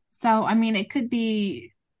 Oh. So I mean yeah,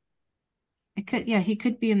 he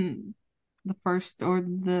could be in the first or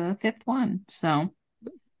the fifth one. So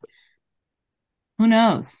who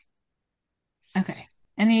knows? Okay.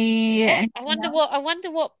 Yeah, Anything else? I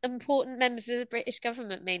wonder what important members of the British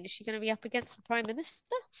government mean. Is she going to be up against the Prime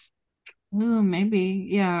Minister? Ooh, maybe,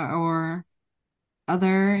 yeah, or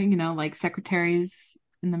other, like secretaries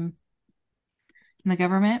in the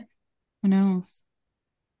government. Who knows?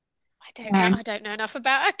 I don't know. Yeah. I don't know enough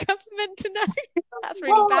about our government to know. That's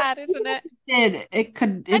really Well, bad, isn't it? it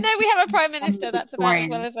could I it know we have a Prime from Minister. the That's about as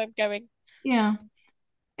well historian. as I'm going. Yeah,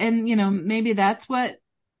 and maybe that's what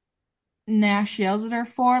Nash yells at her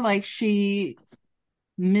for. Like she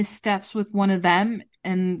missteps with one of them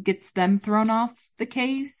and gets them thrown off the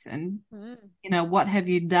case, and Mm. what have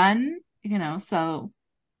you done? So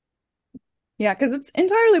Yeah, because it's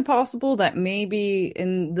entirely possible that maybe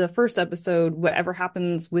in the first episode, whatever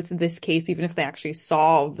happens with this case, even if they actually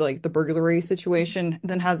solve like the burglary situation,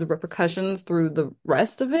 then has repercussions through the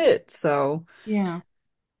rest of it. So yeah,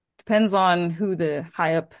 depends on who the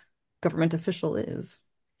high up government official is.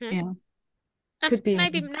 Hmm. yeah, And Could be.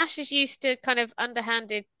 maybe Nash is used to kind of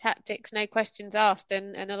underhanded tactics, no questions asked,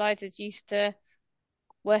 and Eliza's used to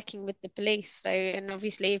working with the police. So, and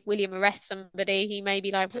obviously, if William arrests somebody, he may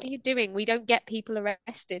be like, "What are you doing? We don't get people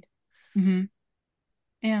arrested." hmm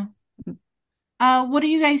yeah. What do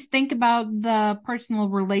you guys think about the personal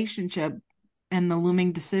relationship and the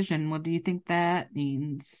looming decision? What do you think that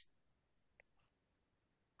means?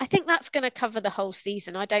 I think that's going to cover the whole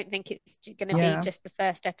season. I don't think it's going to be Yeah. just the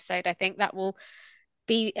first episode. I think that will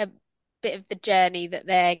be a bit of the journey that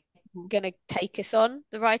they're going to take us on,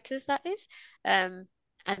 the writers, that is. Um,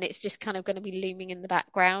 and it's just kind of going to be looming in the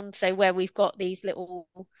background. So where we've got these little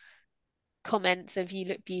comments of you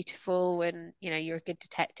look beautiful and you're a good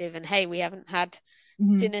detective and hey, we haven't had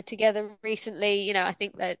Hmm dinner together recently. I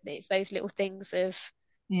think that it's those little things of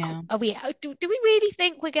Yeah. do we really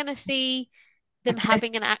think we're going to see A them kiss,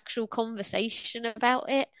 having an actual conversation about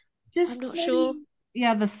it? I'm just not sure. maybe,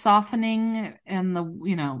 yeah, the softening and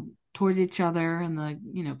the, towards each other and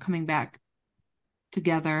the, coming back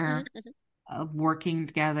together, Mhm. of working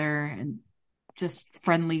together and just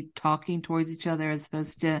friendly talking towards each other as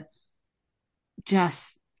opposed to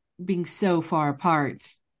just being so far apart,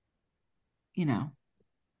 you know.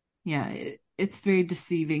 Yeah, it's very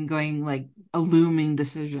deceiving going like a looming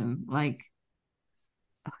decision. Like,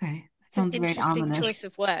 okay, It's an sounds very interesting ominous. choice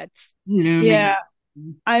of words. Looming. Yeah.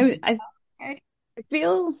 I Okay. I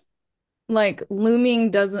feel like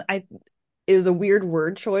looming doesn't I is a weird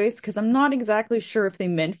word choice because I'm not exactly sure if they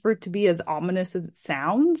meant for it to be as ominous as it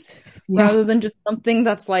sounds, Yeah. rather than just something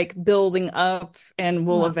that's like building up and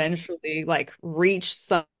will Yeah. eventually like reach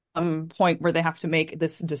some point where they have to make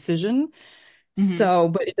this decision. hmm So,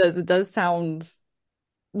 but it does sound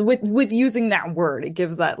with using that word, it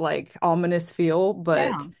gives that like ominous feel,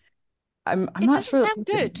 Yeah. but I'm It not doesn't sure that's sound what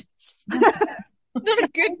they good. mean. Not a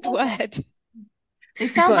good word. They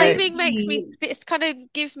sound like But Looming makes me, me. it kind of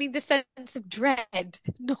gives me the sense of dread. It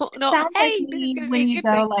Not, sounds like hey, this is me going to be when a you good go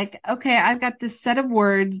thing. like, okay, I've got this set of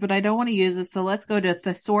words, but I don't want to use it. So let's go to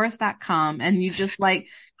thesaurus.com and you just like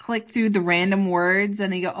click through the random words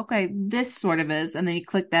and then you go, okay, this sort of is. And then you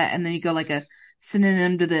click that and then you go like a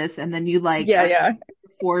synonym to this. And then you like yeah, are yeah.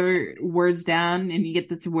 4 words down and you get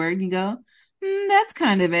this word and you go, that's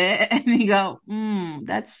kind of it. And you go,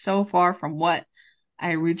 that's so far from what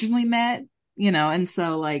I originally meant, and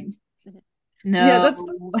so like, Yeah, no, that's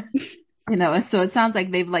so it sounds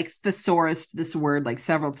like they've like thesaurused this word like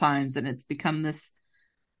several times and it's become this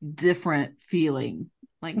different feeling.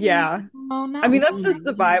 Like, Yeah. no, I not mean, that's just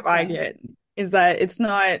the really. vibe I Yeah. get, is that it's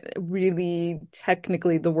not really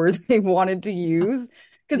technically the word they wanted to use.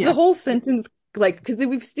 Because the Yeah. whole sentence, like, because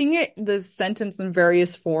we've seen it, the sentence in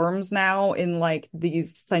various forms now in like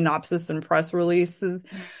these synopsis and press releases.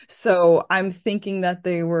 So I'm thinking that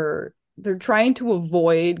they're trying to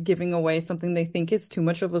avoid giving away something they think is too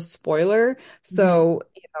much of a spoiler. Mhm. So,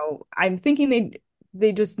 I'm thinking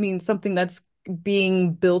they just mean something that's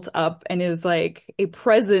being built up and is like a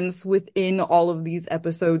presence within all of these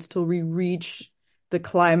episodes till we reach the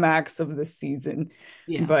climax of the season.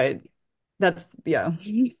 Yeah. But that's, yeah.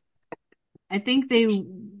 I think they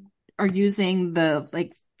are using the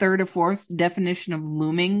like third or fourth definition of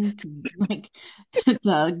looming to like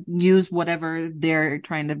to use whatever they're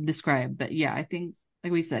trying to describe. But yeah, I think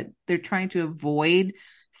like we said, they're trying to avoid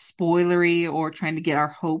spoilery or trying to get our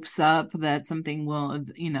hopes up that something will,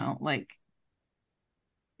 like,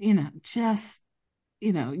 just,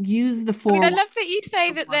 use the I mean, I four. love that you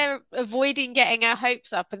say that they're avoiding getting our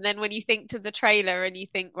hopes up, and then when you think to the trailer and you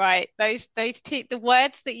think, right, those two, the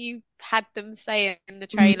words that you had them say in the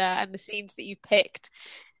trailer and the scenes that you picked,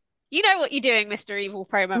 you know what you're doing, Mr. Evil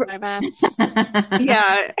Promo Man.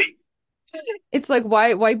 Yeah, it's like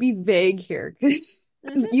why be vague here?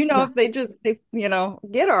 Hmm. If they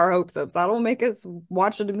get our hopes up, that'll make us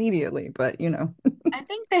watch it immediately. But. I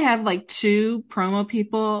think they have like two promo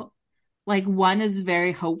people. Like one is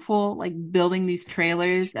very hopeful, like building these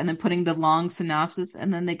trailers and then putting the long synopsis,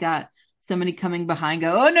 and then they got somebody coming behind,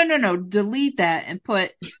 go, oh no, no, no, delete that and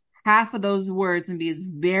put half of those words and be as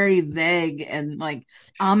very vague and like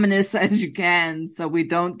ominous as you can, so we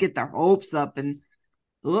don't get their hopes up and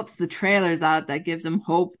whoops, the trailer's out that gives them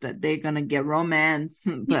hope that they're gonna get romance.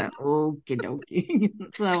 But okie dokie.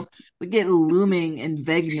 So we get looming and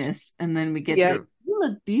vagueness, and then we get Yeah, the you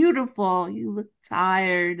look beautiful, you look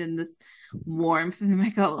tired, and this warmth, and I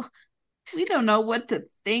go, we don't know what to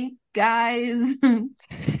think, guys. And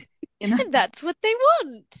that's what they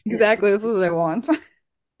want. Yeah, exactly. That's what they want.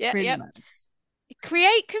 Yep, pretty yep. much.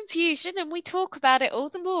 Create confusion and we talk about it all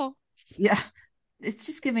the more. Yeah, it's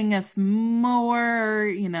just giving us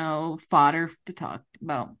more, fodder to talk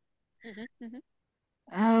about. Hmm.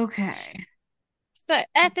 Hmm. Okay, So,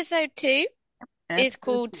 episode 2 is episode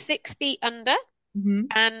called 2. 6 Feet Under. Mm-hmm.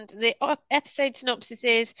 And the episode synopsis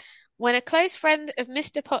is when a close friend of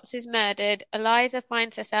Mr. Potts is murdered, Eliza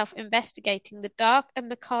finds herself investigating the dark and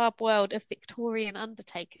macabre world of Victorian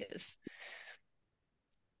undertakers.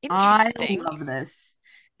 I Interesting. love this.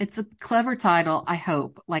 It's a clever title, I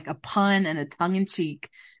hope, like a pun and a tongue in cheek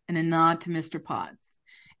and a nod to Mr. Potts.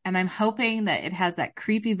 And I'm hoping that it has that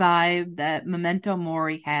creepy vibe that Memento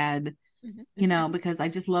Mori had, Hmm. Hmm. because I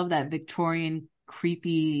just love that Victorian,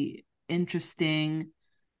 creepy, interesting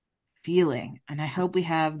feeling. And I hope we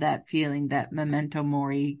have that feeling that Memento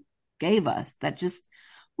Mori gave us, that just,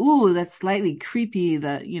 ooh, that's slightly creepy,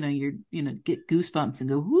 that, get goosebumps and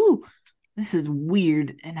go, ooh, this is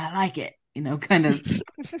weird and I like it, kind of,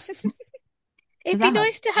 It'd because be I'm a,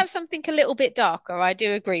 nice to have something a little bit darker. I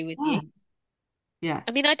do agree with yeah, you. I yes.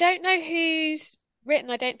 mean, I don't know who's written.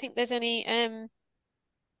 I don't think there's any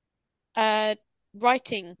uh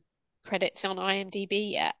writing credits on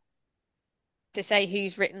IMDb yet to say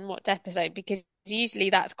who's written what episode because usually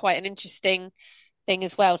that's quite an interesting thing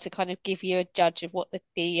as well to kind of give you a judge of what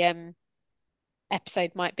the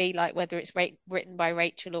episode might be like, whether it's written by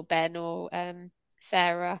Rachel or Ben or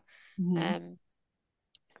Sarah. Mhm. Um,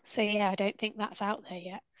 so yeah, I don't think that's out there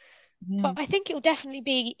yet, but Yeah. I think it will definitely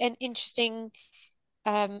be an interesting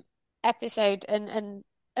um, episode and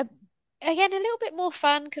uh, again a little bit more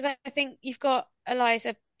fun because I think you've got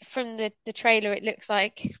Eliza from the trailer. It looks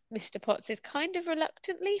like Mr. Potts is kind of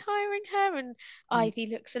reluctantly hiring her, and Ivy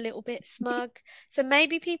looks a little bit smug. So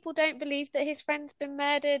maybe people don't believe that his friend's been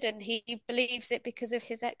murdered, and he believes it because of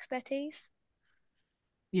his expertise.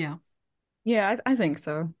 Yeah. Yeah, I think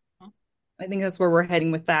so. I think that's where we're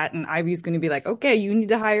heading with that. And Ivy's going to be like, okay, you need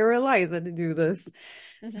to hire Eliza to do this.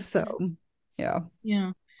 Hmm. So, Hmm. yeah. Yeah.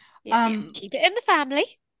 Yep, yep. Um, Keep it in the family.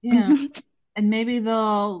 yeah. And maybe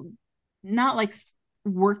they'll not like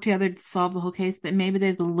work together to solve the whole case, but maybe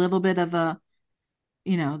there's a little bit of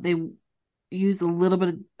they use a little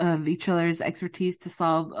bit of each other's expertise to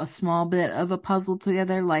solve a small bit of a puzzle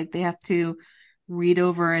together. Like they have to read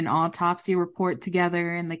over an autopsy report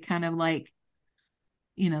together and they kind of like,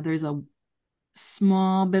 there's a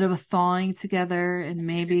small bit of a thawing together. And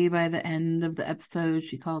maybe by the end of the episode,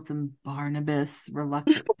 she calls him Barnabas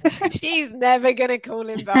reluctantly. She's never gonna call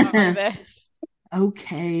him Barnabas.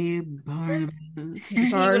 Okay, Barnabas. He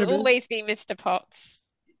will Barnabas. always be Mr. Potts.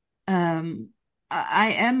 um,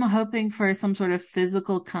 I am hoping for some sort of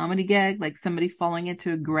physical comedy gag, like somebody falling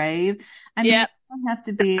into a grave. I mean, Yeah. it doesn't have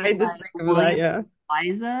to be I did like think of that, William yeah.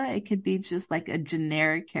 Liza. It could be just like a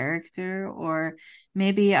generic character, or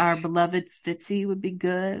maybe our beloved Fitzy would be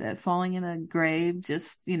good at falling in a grave,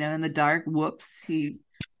 just, in the dark. Whoops, he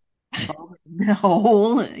falls in the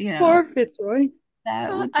hole, Poor Fitzroy.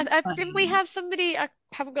 that would be Didn't we funny. have somebody? I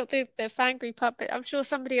haven't got the fan group up, but I'm sure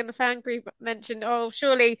somebody in the fan group mentioned, "Oh,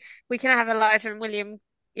 surely we can have Elijah and William,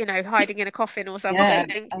 hiding in a coffin or Yeah,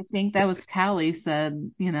 something." I think that was Callie said,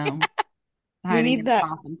 We hiding need in a that,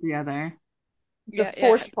 coffin together. the Yeah, yeah.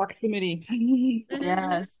 forced proximity. Hmm.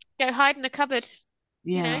 Yes. Go hide in a cupboard.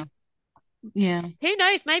 You know, Yeah. Yeah. who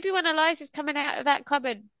knows? Maybe when Eliza's coming out of that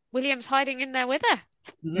cupboard, William's hiding in there with her.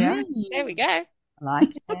 Yeah. There we Mm, go. I like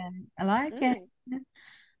it. I like it. Mm.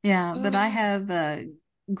 Yeah, but I Oh. have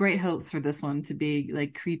great hopes for this one to be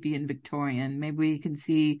like creepy and Victorian. Maybe we can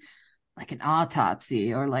see like an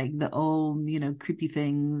autopsy or like the old, creepy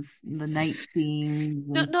things, the night scenes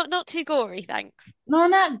Not and not not too gory, thanks. no,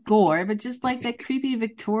 not gore, but just like that creepy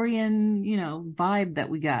Victorian, vibe that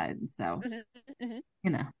we got. So, Hmm. Hmm.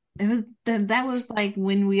 you know, that was like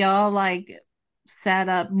when we all like sat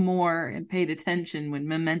up more and paid attention when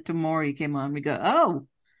Memento Mori came on. We go, oh,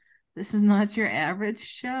 this is not your average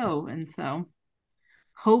show. And so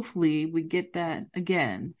hopefully we get that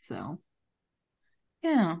again. So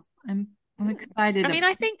yeah, I'm excited, I mean,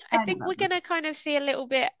 I excited think we're about this. gonna kind of see a little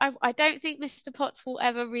bit. I don't think Mr. Potts will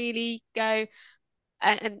ever really go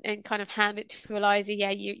and kind of hand it to Eliza. Yeah,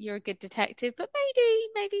 you're a good detective, but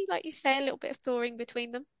maybe like you say, a little bit of thawing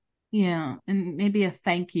between them. Yeah, and maybe a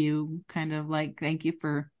thank you, kind of like thank you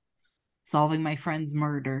for solving my friend's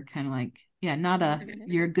murder, kind of like, yeah, not a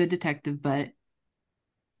you're a good detective, but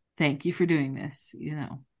thank you for doing this.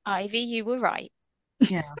 Ivy, you were right.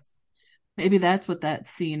 Yeah. Maybe that's what that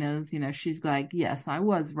scene is. She's like, yes, I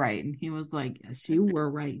was right. And he was like, yes, you were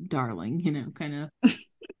right, darling, kind of.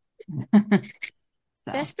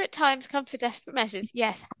 So, Desperate times come for desperate measures.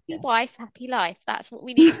 Yes, happy yeah. wife, happy life. That's what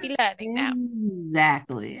we need to be learning now.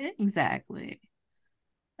 Exactly. Exactly.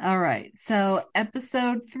 All right. So,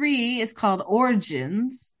 episode 3 is called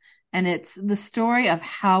Origins, and it's the story of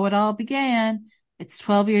how it all began. It's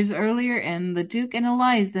 12 years earlier, and the Duke and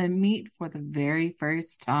Eliza meet for the very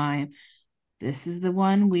first time. This is the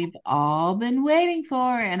one we've all been waiting for,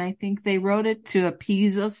 and I think they wrote it to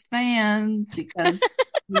appease us fans because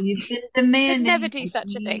we've been They'd never demanding, do and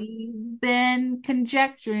such a thing. we've been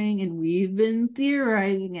conjecturing, and we've been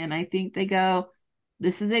theorizing, and I think they go,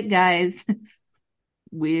 "This is it, guys.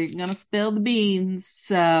 We're gonna spill the beans."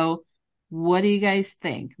 So, what do you guys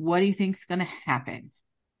think? What do you think's gonna happen?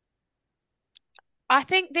 I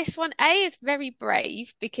think this one, A, is very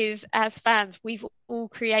brave because as fans, we've all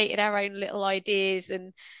created our own little ideas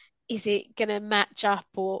and is it going to match up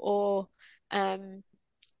or um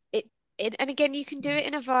it, and again you can do it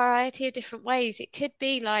in a variety of different ways. It could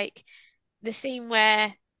be like the scene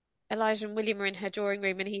where Elijah and William are in her drawing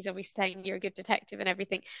room and he's obviously saying you're a good detective and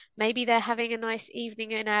everything. Maybe they're having a nice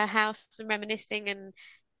evening in her house and reminiscing and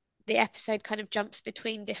the episode kind of jumps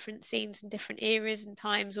between different scenes and different eras and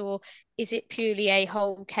times, or is it purely a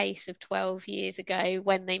whole case of 12 years ago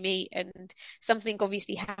when they meet and something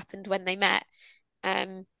obviously happened when they met?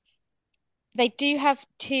 Um, they do have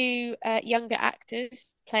two younger actors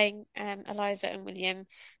playing Eliza and William,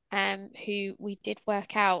 who we did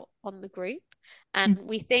work out on the group. And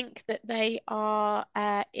we think that they are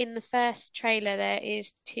in the first trailer. There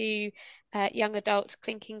is two young adults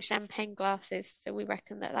clinking champagne glasses, so we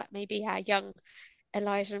reckon that that may be our young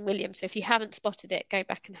Elijah and William. So if you haven't spotted it, go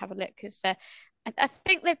back and have a look because I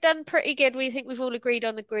think they've done pretty good. We think we've all agreed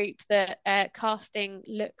on the group that casting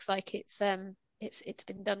looks like it's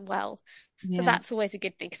been done well. So Yeah. that's always a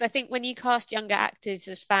good thing because I think when you cast younger actors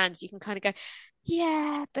as fans, you can kind of go,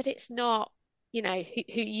 yeah, but it's not, who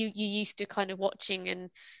you used to kind of watching and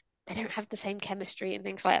they don't have the same chemistry and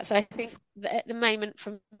things like that. So I think that at the moment,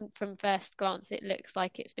 from first glance, it looks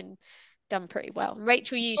like it's been done pretty well. And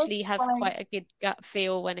Rachel Looks usually has like quite a good gut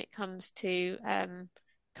feel when it comes to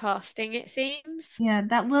casting, it seems. Yeah,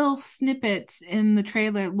 that little snippet in the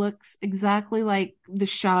trailer looks exactly like the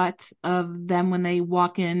shot of them when they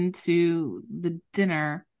walk into the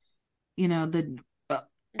dinner, the uh,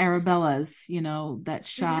 Hmm. Arabella's, that Hmm.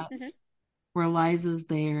 shot Hmm. where Liza's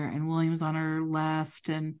there and William's on her left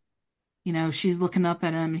and, she's looking up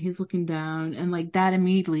at him and he's looking down. And like that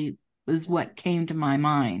immediately was what came to my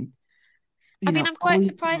mind. I mean, I'm quite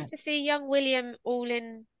Always surprised that. to see young William all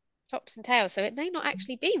in tops and tails. So it may not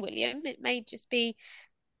actually be William. It may just be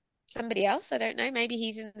somebody else. I don't know. Maybe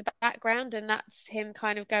he's in the background and that's him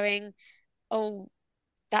kind of going, oh,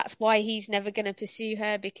 that's why he's never going to pursue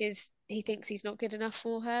her because he thinks he's not good enough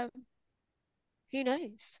for her. Who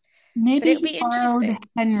knows? But Maybe it'll he be borrowed interesting.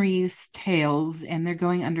 Henry's tales and they're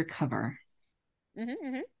going undercover.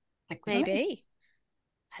 Hmm. Like, really? Maybe.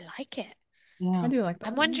 I like it. I Yeah. do like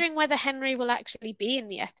I'm that. wondering whether Henry will actually be in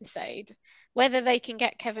the episode, whether they can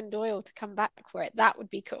get Kevin Doyle to come back for it. That would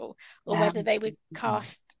be cool. Or That whether would they would be cool.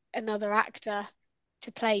 cast another actor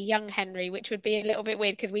to play young Henry, which would be a little bit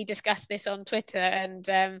weird because we discussed this on Twitter and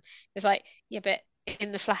it's like, yeah, but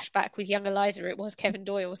in the flashback with young Eliza, it was Kevin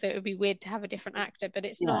Doyle, so it would be weird to have a different actor, but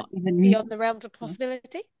it's Yeah, not even beyond the realms of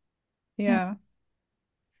possibility. yeah. Yeah.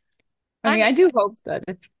 I mean, I'm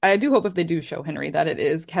excited. I do hope if they do show Henry that it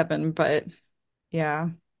is Kevin, but yeah.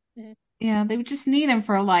 Mhm. Yeah, they would just need him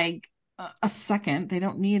for like a second. They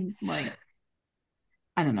don't need like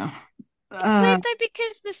I don't know. It's weird Uh though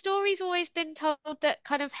because the story's always been told that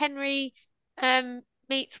kind of Henry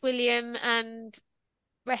meets William and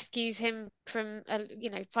rescues him from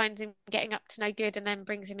finds him getting up to no good and then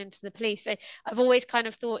brings him into the police. So I've always kind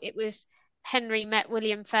of thought it was Henry met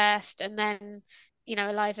William first and then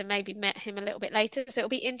Eliza maybe met him a little bit later. So it'll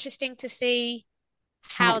be interesting to see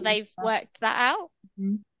how how they've worked that out.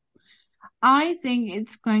 I think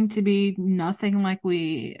it's going to be nothing like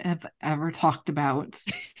we have ever talked about.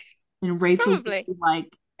 And Rachel's gonna Probably. be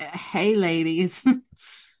like, "Hey, ladies,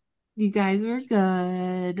 you guys are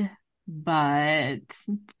good, but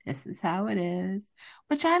this is how it is,"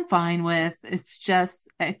 which I'm fine with. It's just,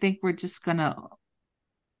 I think we're just gonna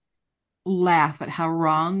laugh at how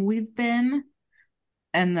wrong we've been.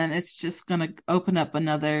 And then it's just gonna open up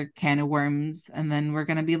another can of worms, and then we're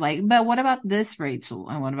gonna be like, "But what about this, Rachel?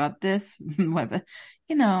 And what about this? What about,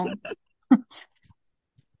 you know?"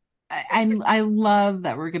 I love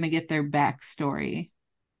that we're gonna get their backstory.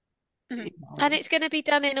 You Mhm. And know. it's going to be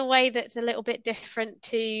done in a way that's a little bit different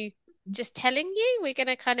to just telling you. We're going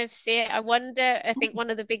to kind of see it. I think one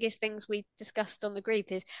of the biggest things we discussed on the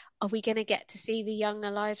group is, are we going to get to see the young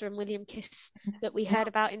Eliza and William kiss that we Yeah. heard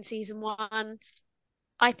about in season 1?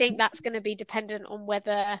 I think that's going to be dependent on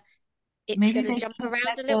whether it's Maybe going to they jump kiss around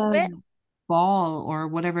at a little bit. the ball or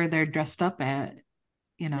whatever they're dressed up at,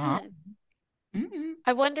 you know. Yeah. Mm-mm.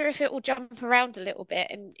 I wonder if it will jump around a little bit,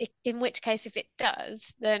 and in which case, if it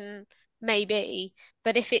does, then maybe.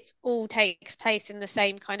 But if it all takes place in the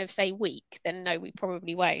same kind of say week, then no, we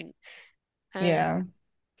probably won't. Um, Yeah.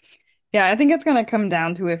 Yeah, I think it's gonna come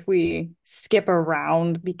down to if we skip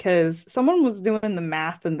around because someone was doing the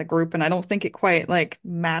math in the group and I don't think it quite like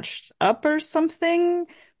matched up or something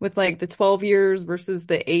with like the 12 years versus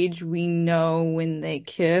the age we know when they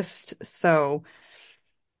kissed. So,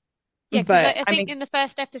 yeah, because I, but I I think mean, in the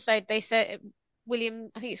first episode they said William,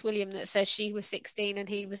 I think it's William that says she was 16 and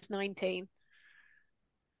he was 19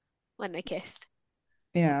 when they kissed.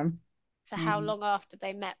 yeah. So how Mm. long after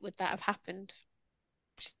they met would that have happened?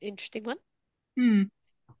 Just interesting one. Hmm.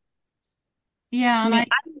 Yeah, I and mean,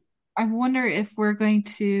 I wonder if we're going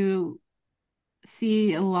to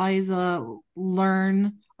see Eliza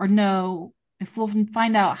learn or know if we'll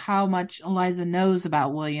find out how much Eliza knows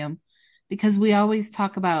about William, because we always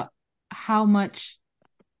talk about how much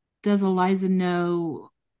does Eliza know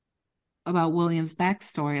about William's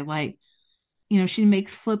backstory. Like, she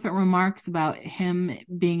makes flippant remarks about him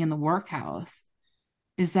being in the workhouse.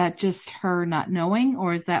 Is that just her not knowing,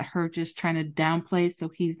 or is that her just trying to downplay so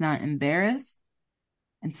he's not embarrassed?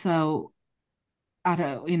 And so I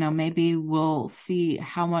don't, maybe we'll see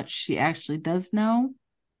how much she actually does know,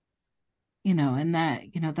 and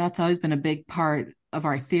that's always been a big part of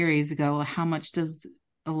our theories ago. How much does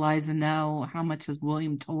Eliza know? How much has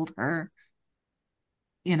William told her?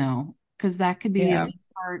 Because that could be a yeah. big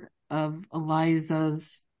part of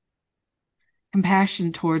Eliza's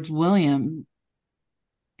compassion towards William,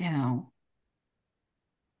 you know.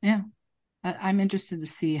 Yeah. I'm interested to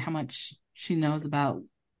see how much she knows about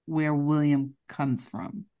where William comes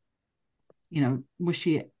from. Was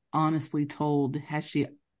she honestly told, has she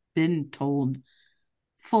been told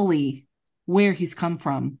fully where he's come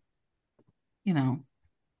from? You know,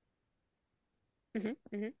 Hmm.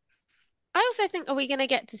 Hmm. I also think, are we going to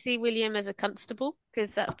get to see William as a constable?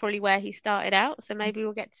 Because that's probably where he started out. So maybe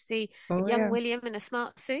we'll get to see Oh young yeah. William in a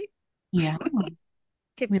smart suit. yeah,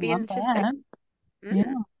 Could we be love interesting. that. Yeah,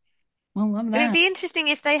 Mm. we'll love And it'd that. be interesting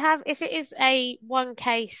if it is a one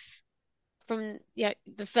case from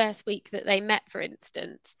the first week that they met, for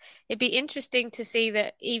instance. It'd be interesting to see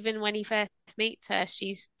that even when he first meets her,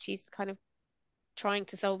 she's kind of trying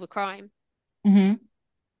to solve a crime. Hmm.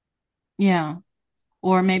 Yeah.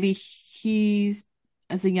 Or maybe he's,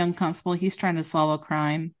 as a young constable, he's trying to solve a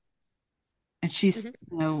crime and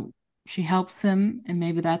Hmm. she helps him. And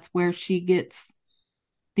maybe that's where she gets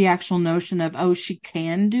the actual notion of, oh, she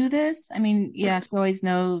can do this. I mean, yeah, she always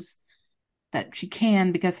knows that she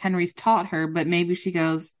can because Henry's taught her, but maybe she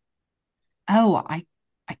goes, oh, I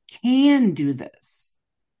can do this.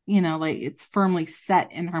 Like it's firmly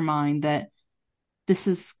set in her mind that this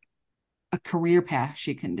is a career path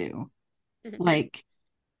she can do. Like,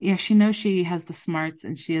 yeah, she knows she has the smarts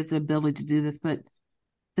and she has the ability to do this, but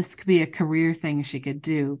this could be a career thing she could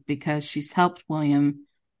do because she's helped William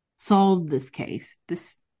solve this case.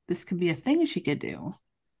 This could be a thing she could do.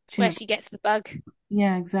 She Where never, she gets the bug,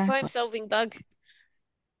 yeah, exactly. crime-solving bug.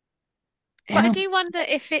 But I It'll, do wonder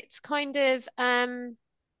if it's kind of,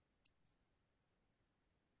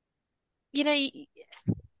 you know,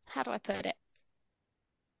 how do I put it?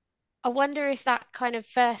 I wonder if that kind of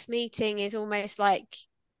first meeting is almost like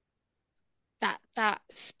that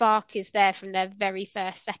spark is there from their very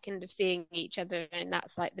first second of seeing each other, and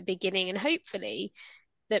that's like the beginning. And hopefully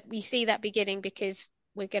that we see that beginning because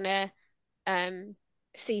we're gonna um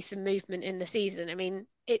see some movement in the season. I mean,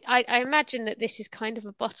 I imagine that this is kind of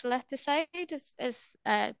a bottle episode, as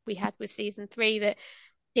we had with season three, that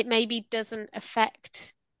it maybe doesn't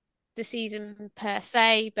affect the season per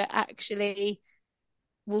se, but actually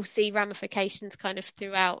we'll see ramifications kind of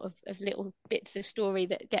throughout of little bits of story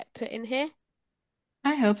that get put in here.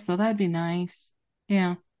 I hope so. That'd be nice.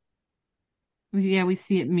 Yeah. Yeah, we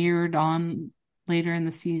see it mirrored on later in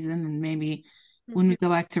the season, and maybe when we Hmm. go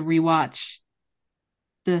back to rewatch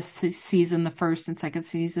the season, the first and second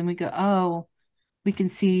season, we go, oh, we can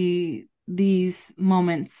see these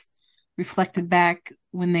moments reflected back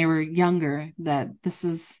when they were younger, that this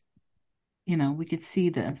is, we could see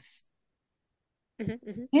this. Hmm.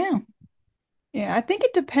 Hmm. Yeah. Yeah, I think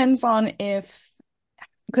it depends on if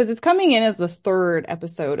because it's coming in as the third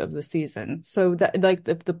episode of the season. So that like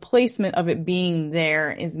if the placement of it being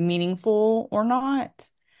there is meaningful or not.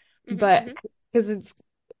 Hmm. But Hmm. because it's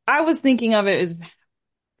I was thinking of it as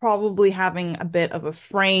probably having a bit of a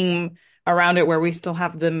frame around it where we still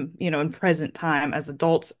have them, in present time as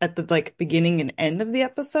adults at the like beginning and end of the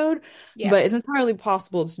episode. Yeah. But it's entirely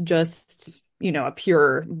possible it's just, a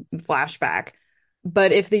pure flashback.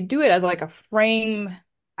 But if they do it as like a frame,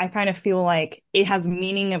 I kind of feel like it has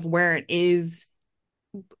meaning of where it is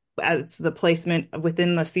as the placement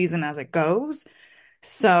within the season as it goes.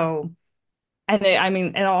 So I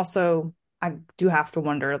mean, and also I do have to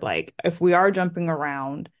wonder, like, if we are jumping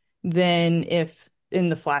around, then if in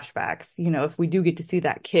the flashbacks, if we do get to see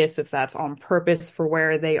that kiss, if that's on purpose for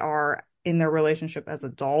where they are in their relationship as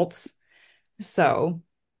adults. So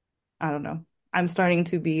I don't know. I'm starting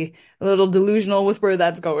to be a little delusional with where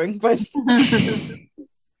that's going, but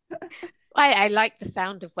I like the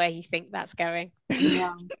sound of where you think that's going.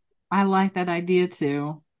 Yeah. I like that idea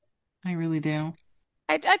too. I really do.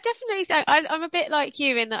 I definitely think I'm a bit like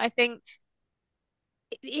you in that I think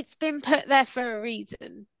it's been put there for a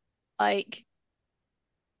reason. Like,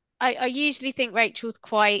 I usually think Rachel's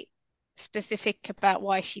quite specific about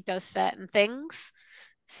why she does certain things.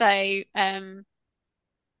 So, I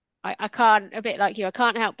can't, a bit like you, I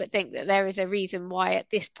can't help but think that there is a reason why at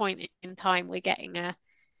this point in time we're getting a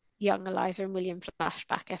young Eliza and William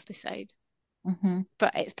flashback episode. Hmm.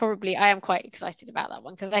 But it's probably, I am quite excited about that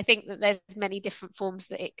one because I think that there's many different forms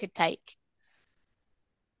that it could take.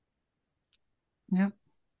 Yep.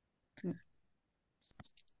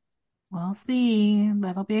 We'll see.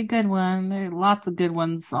 That'll be a good one. There are lots of good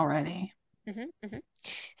ones already. Hmm. Hmm.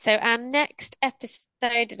 So our next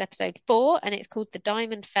episode is episode 4, and it's called The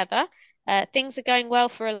Diamond Feather. Things are going well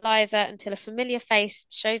for Eliza until a familiar face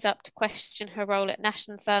shows up to question her role at Nash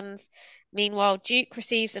and Sons. Meanwhile, Duke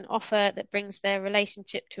receives an offer that brings their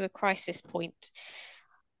relationship to a crisis point.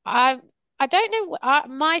 I I don't know.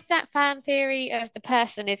 My that fan theory of the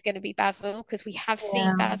person is going to be Basil because we have seen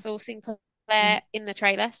Yeah. Basil Sinclair in the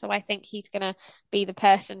trailer, so I think he's going to be the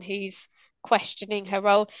person who's questioning her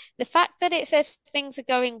role. The fact that it says things are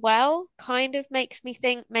going well kind of makes me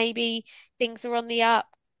think maybe things are on the up.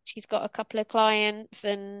 She's got a couple of clients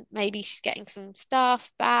and maybe she's getting some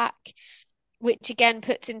staff back, which again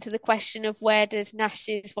puts into the question of where does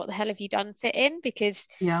Nash's "what the hell have you done" fit in? Because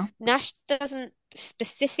Yeah. Nash doesn't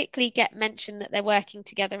specifically get mentioned that they're working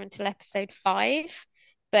together until episode 5,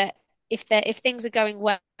 but if things are going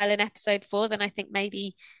well in episode 4, then I think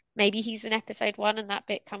maybe he's in episode 1 and that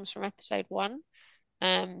bit comes from episode 1.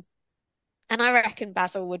 Um, and I reckon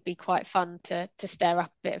Basil would be quite fun to stir up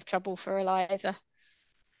a bit of trouble for Eliza.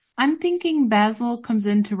 I'm thinking Basil comes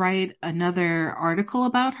in to write another article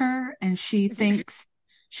about her, and she thinks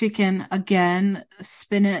she can again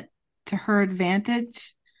spin it to her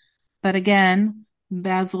advantage. But again,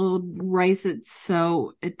 Basil writes it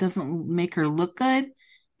so it doesn't make her look good.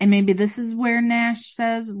 And maybe this is where Nash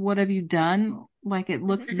says, "What have you done?" Like it Mhm.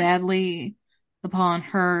 looks badly upon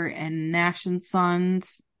her and Nash and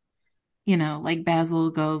Sons. Like Basil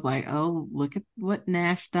goes like, "Oh, look at what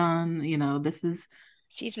Nash done." This is,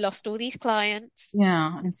 She's lost all these clients,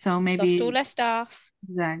 yeah. And so lost all maybe, her staff.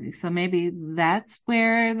 exactly. So maybe that's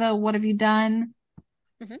where the "what have you done?"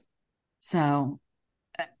 Mhm. So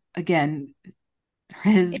again,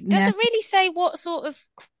 his It Nash, doesn't really say what sort of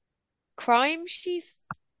crime she's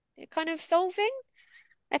kind of solving.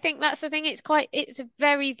 I think that's the thing. It's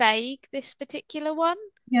very vague, this particular one.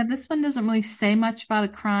 yeah, this one doesn't really say much about a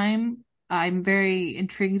crime. I'm very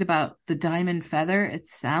intrigued about the diamond feather. It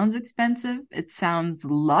sounds expensive. It sounds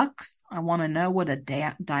luxe. I want to know what a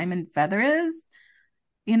diamond feather is.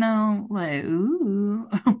 Like, ooh.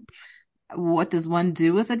 What does one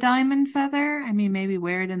do with a diamond feather? I mean, maybe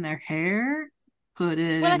wear it in their hair, put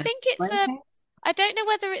it Well, I in a think playcase. I don't know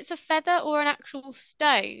whether it's a feather or an actual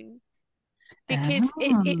stone because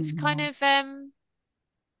it's kind Oh, of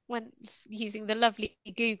when using the lovely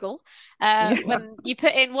Google, Yeah. when you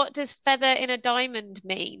put in what does feather in a diamond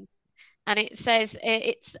mean? And it says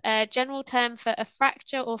it's a general term for a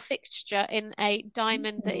fracture or fixture in a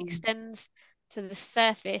diamond that extends to the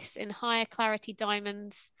surface. In higher clarity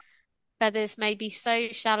diamonds, feathers may be so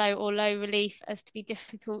shallow or low relief as to be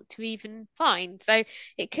difficult to even find. So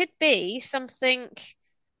it could be something,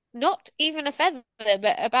 not even a feather,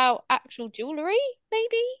 but about actual jewelry,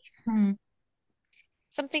 maybe hmm.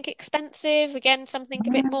 something expensive, again, something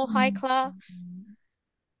a bit more high class.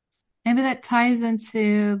 Maybe that ties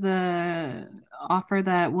into the offer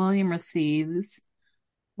that William receives,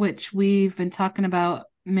 which we've been talking about.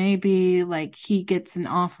 Maybe like he gets an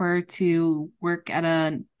offer to work at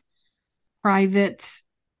a private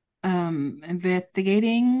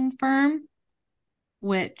investigating firm,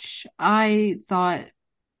 which I thought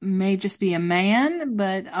may just be a man,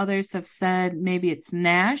 but others have said maybe it's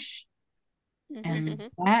Nash, and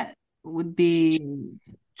that would be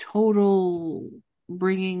total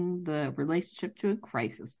bringing the relationship to a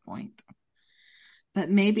crisis point. But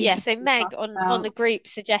maybe Yeah, he so Meg talked on the about, group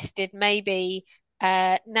suggested maybe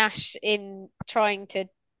Nash, in trying to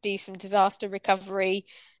do some disaster recovery,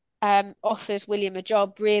 offers William a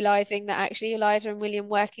job, realizing that actually Eliza and William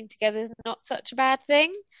working together is not such a bad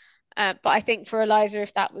thing. But I think for Eliza,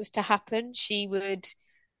 if that was to happen, she would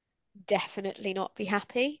definitely not be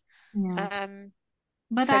happy. yeah. Um,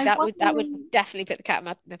 But so I that would wonder, definitely put the cat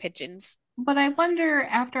among the pigeons.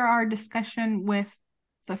 after our discussion with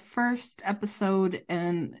the first episode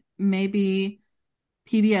and maybe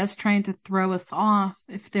PBS trying to throw us off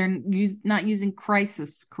if they're not using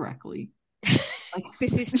crisis correctly. Like,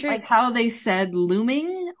 This is true. like how they said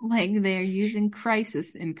looming, like they're using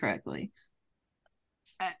crisis incorrectly.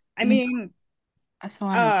 Uh, I you mean, so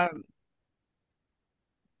I don't. um,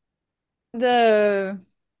 the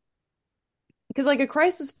because like a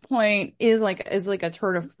crisis point is like a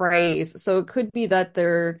turn of phrase. So it could be that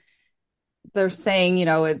they're saying,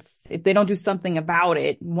 it's if they don't do something about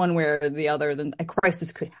it one way or the other, then a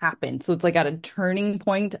crisis could happen. So it's like at a turning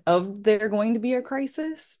point of there going to be a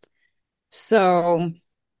crisis. So,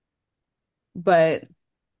 but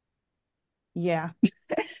yeah.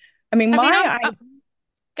 I mean, I mean,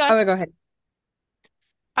 go on. go ahead.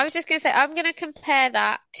 I was just going to say, I'm going to compare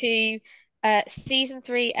that to season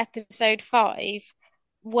 3, episode 5,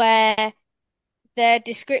 where their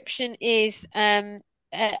description is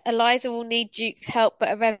Eliza will need Duke's help,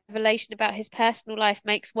 but a revelation about his personal life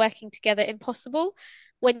makes working together impossible.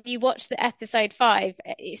 When you watch the episode 5,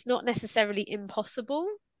 it's not necessarily impossible.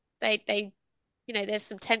 There's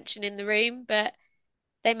some tension in the room, but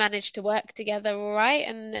they manage to work together all right.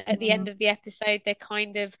 And at the Yeah. end of the episode, they're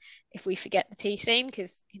kind of, if we forget the tea scene,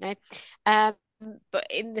 because, um, but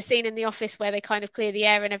in the scene in the office where they kind of clear the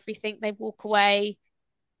air and everything, they walk away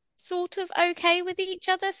sort of okay with each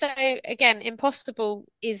other. So again, impossible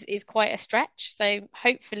is quite a stretch. So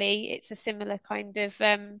hopefully it's a similar kind of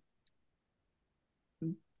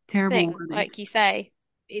Terrible thing, wording. like you say.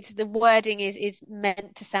 It's the wording is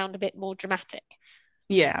meant to sound a bit more dramatic.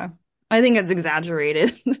 Yeah. I think it's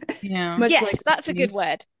exaggerated. Yeah. Much like Yes, that's a good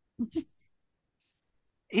word.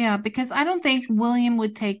 Yeah, because I don't think William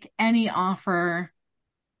would take any offer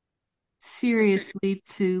seriously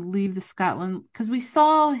to leave the Scotland because we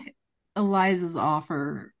saw Eliza's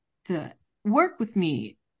offer to work with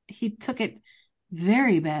me. He took it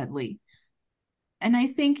very badly. And I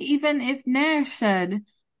think even if Nash said,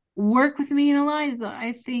 work with me and Eliza,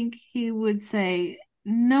 I think he would say,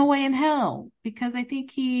 no way in hell, because I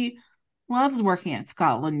think he loves working at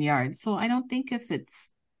Scotland Yard. So I don't think if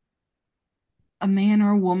it's a man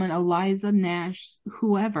or a woman, Eliza, Nash,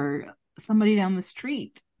 whoever, somebody down the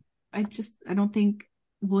street. I don't think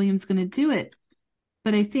William's going to do it.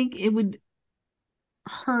 But I think it would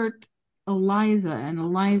hurt Eliza, and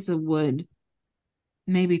Eliza would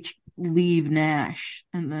maybe leave Nash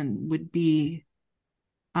and then would be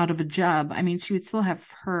out of a job. I mean, she would still have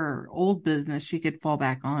her old business she could fall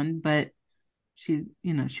back on, but she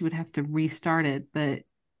would have to restart it. But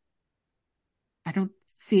I don't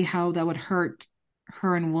see how that would hurt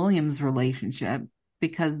her and William's relationship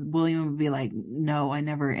because William would be like, no, I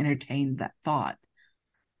never entertained that thought.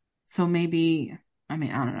 So maybe, I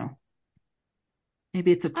mean, I don't know.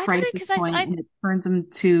 Maybe it's a I don't know crisis because point and it turns him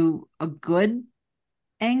to a good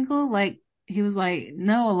angle. Like he was like,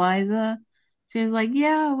 no, Eliza. She was like,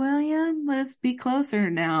 yeah, William, let's be closer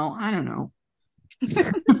now. I don't know.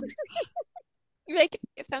 you make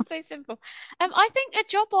it sound so simple. I think a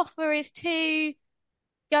job offer is too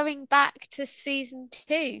going back to season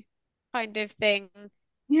two kind of thing.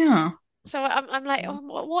 Yeah. So I'm like,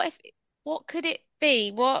 oh, what could it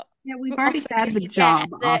be? What Yeah, we've already offer could had the he get job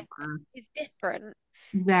that offer. is different?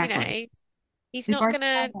 You Exactly. know, he's We've not already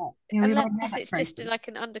had gonna, that. Yeah, we've unless already had that it's just crisis. like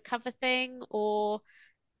an undercover thing, or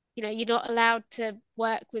you're not allowed to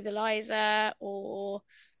work with Eliza, or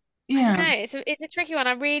I don't Yeah. know. It's a tricky one.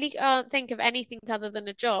 I really can't think of anything other than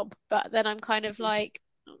a job, but then I'm kind of like,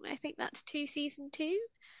 "Oh, I think that's two season two.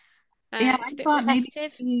 Yeah, It's I a bit thought maybe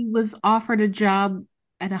repetitive. he was offered a job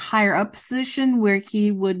at a higher up position where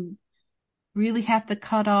he would really have to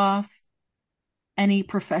cut off any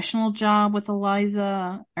professional job with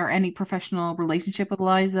Eliza or any professional relationship with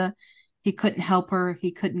Eliza. He couldn't help her.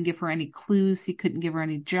 He couldn't give her any clues. He couldn't give her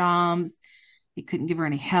any jobs. He couldn't give her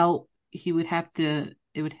any help. He would have to,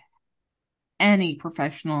 it would, any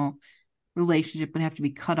professional relationship would have to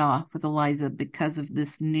be cut off with Eliza because of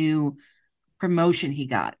this new promotion he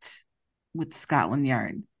got with Scotland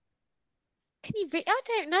Yard. I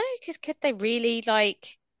don't know, because could they really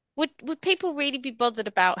like? Would people really be bothered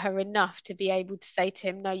about her enough to be able to say to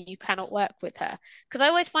him, "No, you cannot work with her"? Because I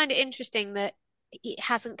always find it interesting that it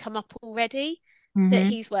hasn't come up already that Mm-hmm.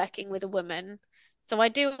 he's working with a woman. So I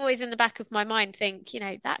do always in the back of my mind think,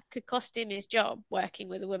 that could cost him his job working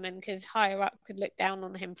with a woman because higher up could look down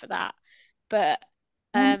on him for that. But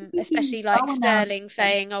Well, maybe he's especially like well enough Sterling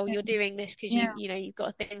that, saying, "Oh, you're doing this because yeah. you've got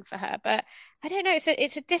a thing for her." But I don't know.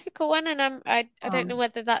 It's a difficult one, and I don't know Um,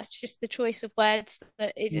 whether that's just the choice of words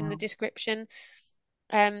that is in yeah. the description.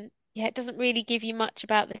 Yeah, it doesn't really give you much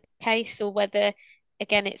about the case, or whether,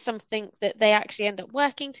 again, it's something that they actually end up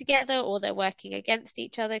working together, or they're working against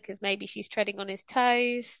each other because maybe she's treading on his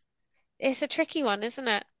toes. It's a tricky one, isn't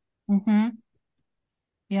it? Mm-hmm.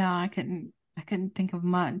 Yeah, I couldn't think of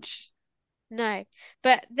much. No,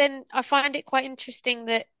 but then I find it quite interesting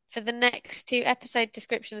that for the next two episode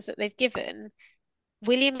descriptions that they've given,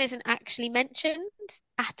 William isn't actually mentioned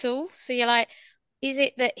at all. So you're like, is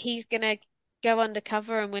it that he's gonna go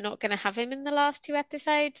undercover and we're not gonna have him in the last two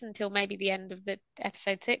episodes until maybe the end of the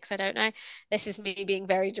episode six? I don't know. This is me being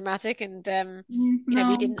very dramatic, and we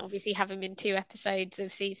No, didn't obviously have him in two episodes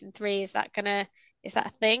of season three. Is that a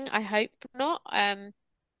thing? I hope not.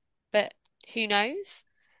 But who knows?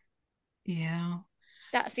 yeah.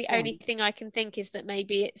 That's the only Um, thing I can think, is that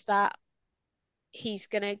maybe it's that he's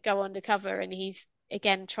gonna go undercover and he's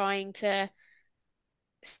again trying to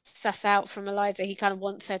suss out from Eliza. He kind of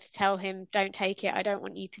wants her to tell him, "Don't take it. I don't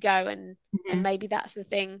want you to go." And mhm, maybe that's the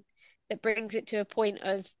thing that brings it to a point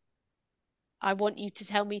of, "I want you to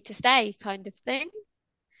tell me to stay," kind of thing.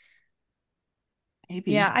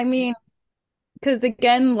 maybe. Yeah, I mean, because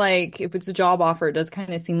again, like if it's a job offer, it does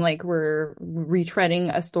kind of seem like we're retreading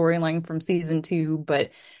a storyline from season two,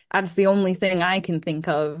 but that's the only thing I can think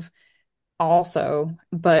of also.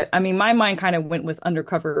 But I mean, my mind kind of went with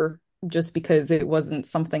undercover just because it wasn't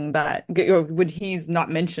something that when he's not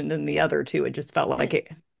mentioned in the other two, it just felt like Mm. it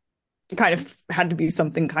kind of had to be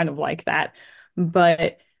something kind of like that.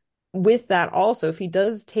 But with that also, if he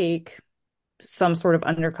does take some sort of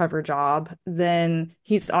undercover job, then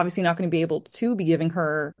he's obviously not going to be able to be giving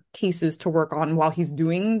her cases to work on while he's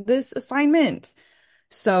doing this assignment.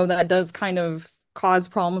 So that does kind of cause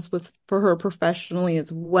problems with for her professionally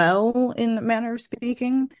as well, in a manner of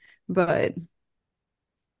speaking. But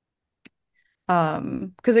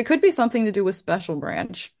because it could be something to do with Special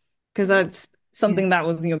Branch, because Hmm. that's Yeah, something that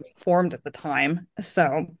was, being formed at the time.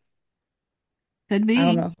 So could I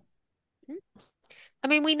don't be. know. I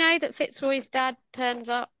mean, we know that Fitzroy's dad turns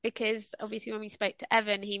up because obviously when we spoke to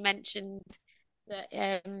Evan, he mentioned that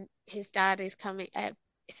his dad is coming.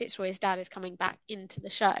 Fitzroy's dad is coming back into the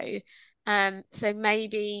show. So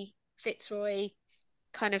maybe Fitzroy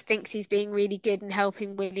kind of thinks he's being really good and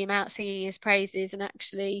helping William out, singing his praises, and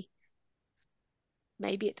actually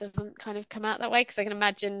maybe it doesn't kind of come out that way, because I can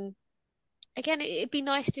imagine again, it'd be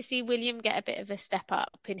nice to see William get a bit of a step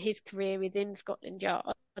up in his career within Scotland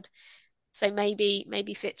Yard. So maybe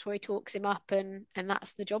Fitzroy talks him up, and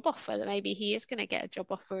that's the job offer, that maybe he is going to get a job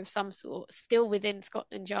offer of some sort, still within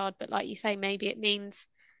Scotland Yard. But like you say, maybe it means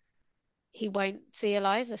he won't see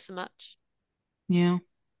Eliza so much. Yeah.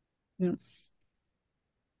 Yeah.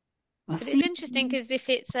 We'll But it's see. interesting because if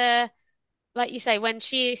it's like you say, when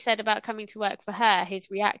she said about coming to work for her, his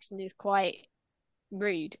reaction is quite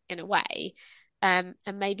rude in a way. And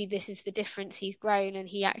maybe this is the difference. He's grown and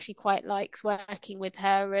he actually quite likes working with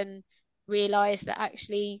her, and realised that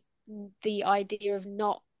actually the idea of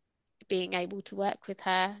not being able to work with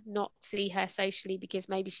her, not see her socially because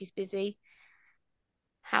maybe she's busy,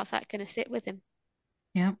 how's that going to sit with him?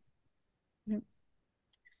 Yeah. Yeah.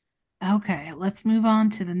 Okay, let's move on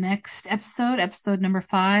to the next episode, episode number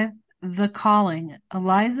 5, The Calling.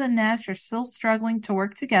 Eliza and Nash are still struggling to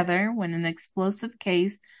work together when an explosive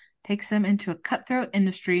case takes them into a cutthroat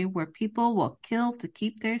industry where people will kill to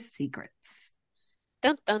keep their secrets.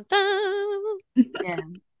 Dun dun dun. Yeah,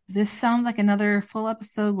 this sounds like another full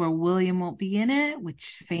episode where William won't be in it,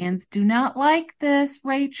 which fans do not like this,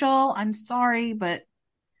 Rachel. I'm sorry, but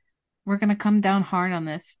we're going to come down hard on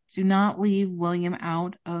this. Do not leave William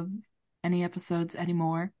out of any episodes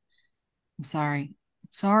anymore. I'm sorry.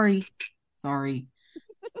 Sorry. Sorry.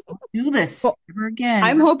 Don't do this Well, ever again.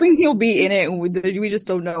 I'm hoping he'll be in it, and we just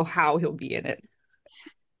don't know how he'll be in it.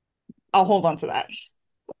 I'll hold on to that.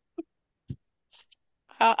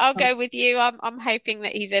 I'll go with you. I'm hoping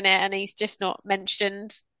that he's in it and he's just not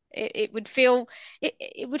mentioned. It would feel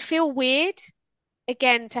it would feel weird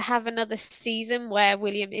again to have another season where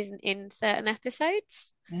William isn't in certain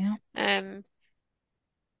episodes. Yeah. Um,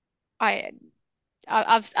 I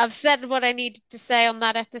I've said what I needed to say on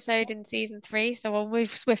that episode in season 3, so I'll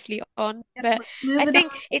move swiftly on. Yep, But let's move I it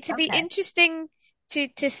think on. it'd be Okay. interesting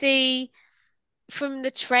to see from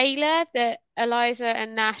the trailer that Eliza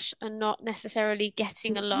and Nash are not necessarily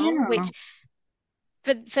getting along, Yeah. which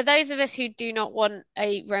for those of us who do not want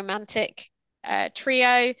a romantic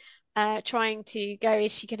trio trying to go,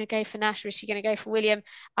 is she going to go for Nash or is she going to go for William?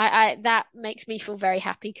 I that makes me feel very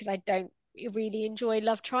happy because I don't really enjoy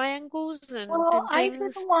love triangles Well, and I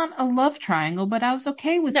didn't things. want a love triangle, but I was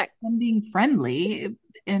okay with No, them being friendly,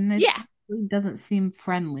 and it yeah, really doesn't seem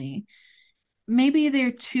friendly. Maybe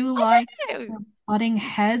they're too I like don't know. butting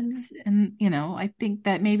heads, and I think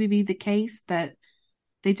that maybe be the case that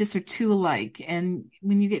they just are too alike. And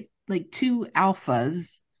when you get like two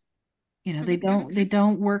alphas, they Mhm, don't they mhm.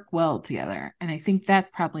 don't work well together. And I think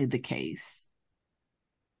that's probably the case,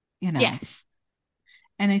 you know. Yes,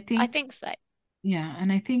 And I I think, think so. yeah,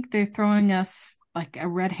 and I think they're throwing us like a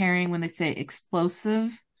red herring when they say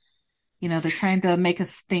explosive. They're trying to make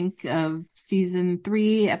us think of season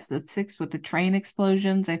 3, episode 6 with the train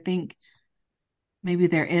explosions. I think maybe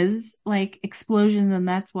there is like explosions, and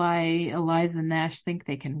that's why Eliza and Nash think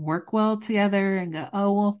they can work well together and go,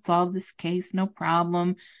 oh, we'll solve this case, no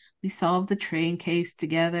problem. We solved the train case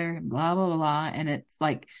together, blah, blah, blah. And it's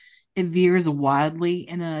like it veers wildly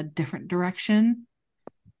in a different direction,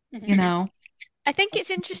 you Mhm. know? I think it's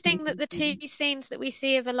interesting that the two scenes that we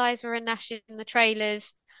see of Eliza and Nash in the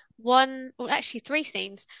trailers, one, well, actually 3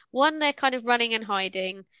 scenes. One, they're kind of running and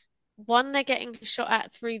hiding. One, they're getting shot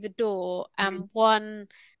at through the door, and one,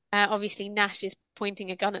 obviously, Nash is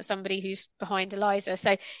pointing a gun at somebody who's behind Eliza.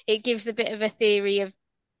 So it gives a bit of a theory of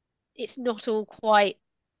it's not all quite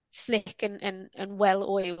slick and well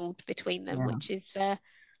oiled between them, Yeah. which is,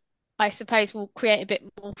 I suppose, will create a bit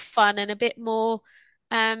more fun and a bit more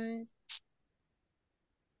um,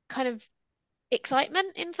 kind of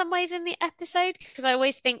excitement in some ways in the episode, because I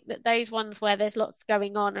always think that those ones where there's lots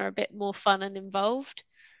going on are a bit more fun and involved.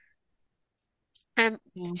 Um,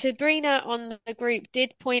 Yeah. Sabrina on the group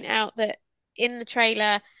did point out that in the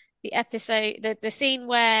trailer, the episode, the scene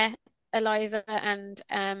where Eliza and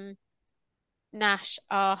Nash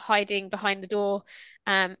are hiding behind the door,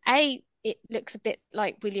 it looks a bit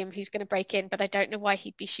like William who's going to break in, but I don't know why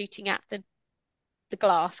he'd be shooting at the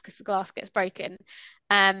glass because the glass gets broken.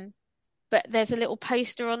 Um, but there's a little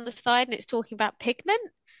poster on the side and it's talking about pigment.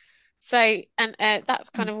 So, and that's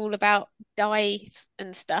kind of all about dyes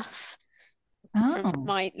and stuff from Oh,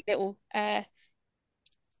 my little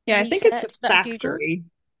Yeah, I think it's a research that I Googled. factory.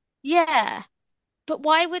 Yeah, but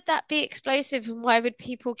why would that be explosive and why would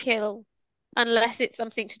people kill unless it's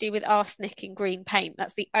something to do with arsenic and green paint?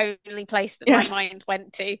 That's the only place that my Yeah. mind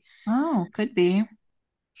went to. oh, could be.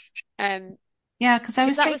 Um, Yeah, because I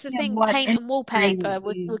because was that was the thinking of thing, what paint and industry wallpaper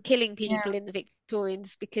would were be. killing Yeah, people in the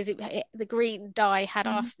Victorians because the green dye had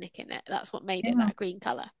arsenic in it. That's what made it yeah, that green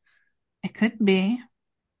color. it could be.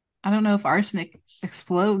 I don't know if arsenic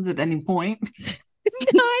explodes at any point.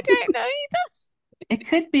 No, I don't know. It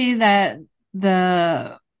could be that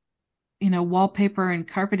the, wallpaper and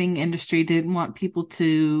carpeting industry didn't want people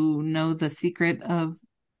to know the secret of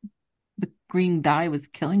the green dye was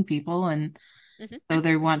killing people. And Hmm. so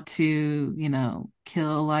they want to,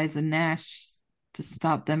 kill Eliza Nash to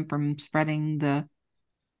stop them from spreading the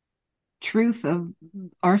truth of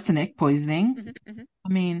arsenic poisoning. Hmm. Hmm. I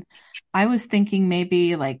mean, I was thinking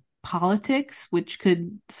maybe like politics, which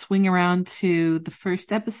could swing around to the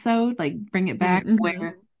first episode, like bring it back Mm-hmm.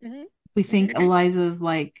 where Hmm. we think Eliza's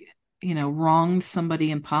like, wronged somebody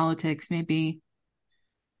in politics, maybe,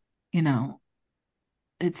 you know,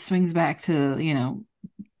 it swings back to,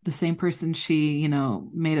 the same person she,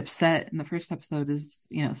 made upset in the first episode is,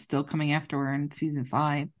 still coming after her in season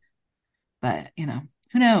 5. But,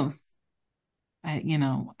 who knows?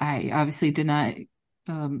 I obviously did not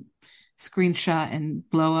um, screenshot and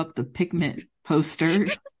blow up the pigment poster.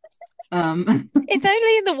 It's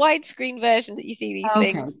only in the widescreen version that you see these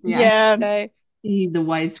Okay, things. so yeah, I Yeah. So, see the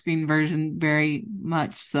widescreen version very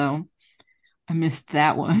much, so I missed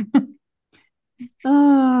that one.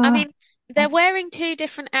 I uh, mean, they're wearing two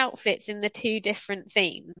different outfits in the two different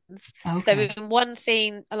scenes. So okay. in one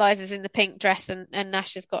scene, Eliza's in the pink dress and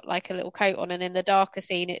Nash has got like a little coat on, and in the darker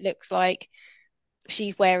scene, it looks like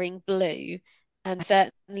she's wearing blue. And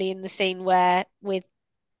certainly in the scene where with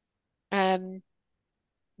um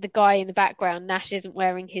the guy in the background, Nash isn't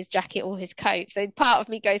wearing his jacket or his coat. So part of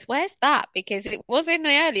me goes, "Where's that?" Because it was in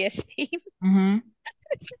the earlier scene. Hmm.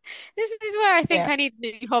 This is where I think Yeah. I need a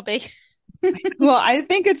new hobby. Well, I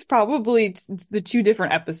think it's probably the two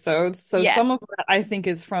different episodes. So Yeah. some of that I think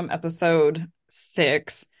is from episode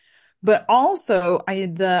 6, but also I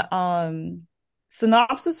the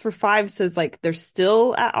synopsis for 5 says like they're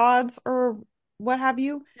still at odds or what have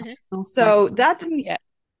you. Mhm. Still So struggling. that Yeah.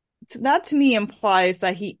 to me implies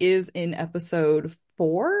that he is in episode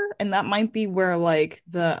 4, and that might be where like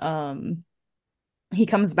the he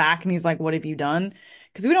comes back and he's like, "What have you done?"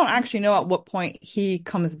 Because we don't actually know at what point he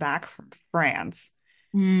comes back from France.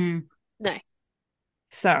 Mm. No.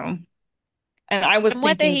 So, and I was And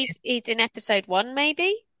whether thinking, he's in episode one,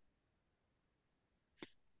 maybe.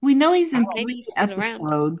 We know he's in Maybe 3 he's still around.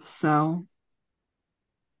 episodes, so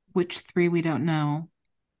which 3 we don't know.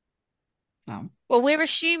 So Well, we're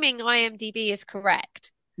assuming IMDb is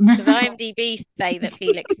correct because IMDb say that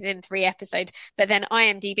Felix is in 3 episodes, but then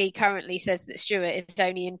IMDb currently says that Stuart is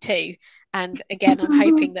only in 2. And again, I'm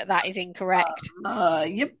hoping that that is incorrect.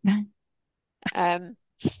 yep. Um,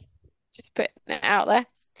 just putting it out there.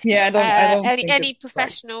 yeah, I don't Any think it's any correct.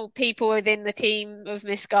 professional people within the team of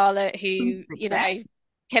Miss Scarlet who, Please fix that.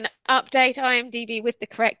 can update IMDb with the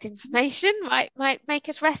correct information might make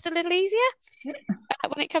us rest a little easier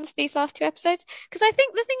when it comes to these last 2 episodes. Because I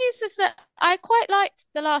think the thing is that I quite liked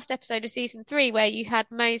the last episode of season 3 where you had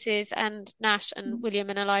Moses and Nash and William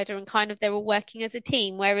and Eliza and kind of they're all working as a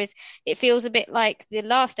team, whereas it feels a bit like the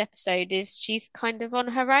last episode is she's kind of on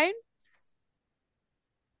her own,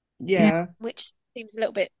 Yeah, Yeah. which seems a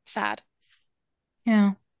little bit sad.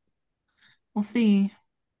 yeah. We'll see.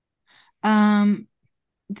 Um,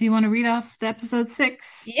 do you want to read off the episode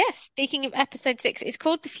 6? Yes, speaking of episode 6, it's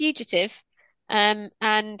called The Fugitive. And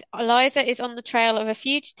Eliza is on the trail of a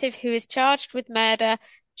fugitive who is charged with murder.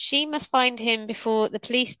 She must find him before the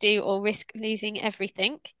police do or risk losing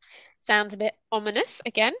everything. Sounds a bit ominous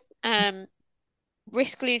again.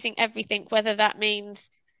 Risk losing everything, whether that means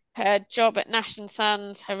her job at Nash and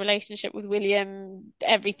Sons, her relationship with William,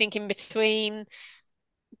 everything in between.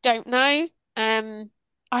 Don't know.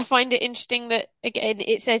 I find it interesting that again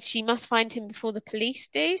it says she must find him before the police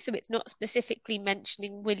do, so it's not specifically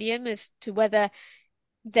mentioning William as to whether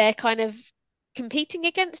they're kind of competing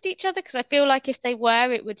against each other. Because I feel like if they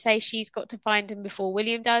were, it would say she's got to find him before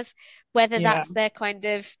William does. Whether Yeah. that's their kind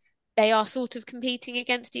of they are sort of competing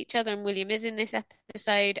against each other, and William is in this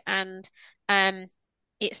episode, and um,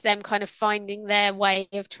 it's them kind of finding their way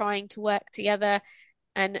of trying to work together,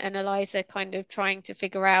 and Eliza kind of trying to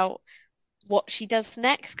figure out what she does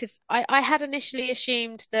next because I had initially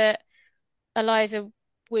assumed that Eliza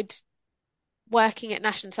would working at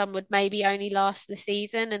Nash and Son would maybe only last the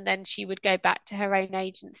season and then she would go back to her own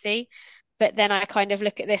agency. But then I kind of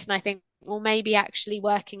look at this and I think, well, maybe actually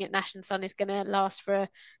working at Nash and Son is going to last for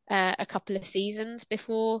a couple of seasons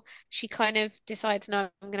before she kind of decides, no,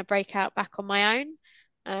 I'm going to break out back on my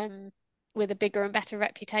own with a bigger and better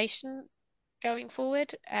reputation going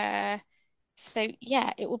forward. So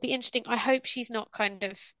yeah, it will be interesting. I hope she's not kind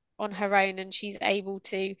of on her own and she's able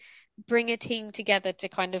to bring a team together to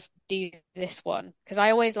kind of do this one. Because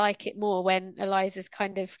I always like it more when Eliza's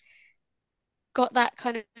kind of got that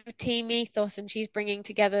kind of team ethos, and she's bringing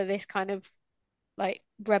together this kind of like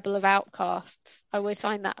rebel of outcasts. I always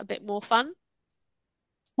find that a bit more fun.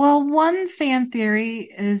 Well, one fan theory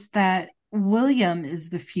is that William is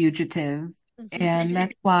the fugitive, and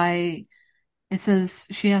that's why it says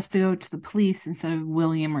she has to go to the police instead of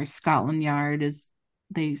William or Scotland Yard, as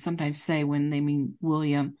they sometimes say when they mean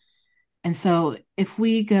William. And so if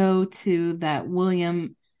we go to that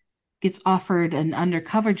William gets offered an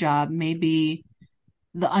undercover job, maybe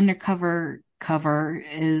the undercover cover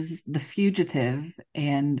is the fugitive,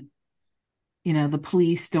 and the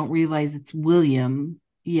police don't realize it's William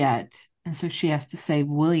yet. And so she has to save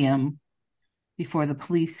William before the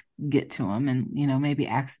police get to him and, maybe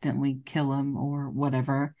accidentally kill him or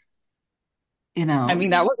whatever, I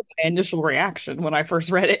mean, that was my initial reaction when I first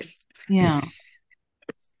read it. yeah.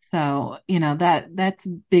 So, that's a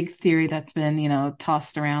big theory that's been,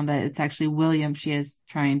 tossed around, that it's actually William she is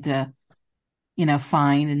trying to,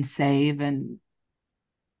 find and save. And,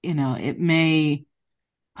 it may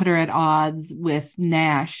put her at odds with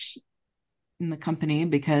Nash in the company,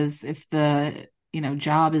 because if the,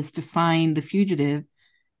 job is to find the fugitive,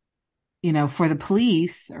 for the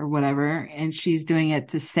police or whatever, and she's doing it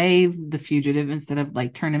to save the fugitive instead of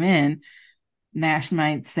like turn him in, Nash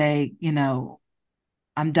might say,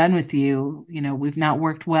 I'm done with you. We've not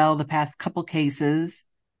worked well the past couple cases,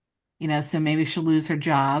 so maybe she'll lose her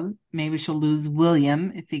job. Maybe she'll lose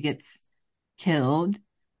William if he gets killed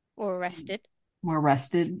Or arrested. or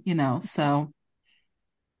arrested, so,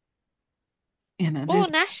 Or there's,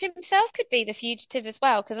 Nash himself could be the fugitive as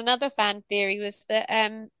well, because another fan theory was that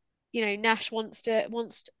Nash wants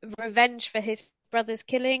revenge for his brother's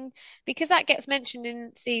killing, because that gets mentioned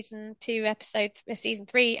in season 3,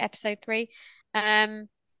 episode 3. Um,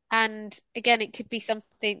 and again, it could be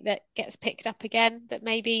something that gets picked up again, that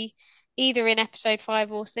maybe either in episode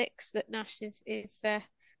 5 or 6 that Nash is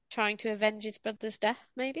trying to avenge his brother's death,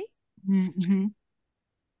 maybe. mm-hmm.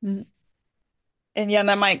 And yeah,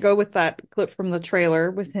 that might go with that clip from the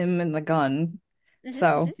trailer with him and the gun.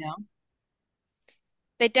 So, Yeah.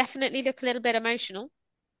 They definitely look a little bit emotional.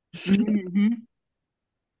 Mm-hmm.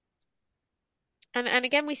 And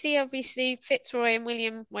again, we see obviously Fitzroy and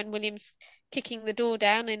William, when William's kicking the door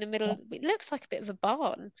down in the middle. It looks like a bit of a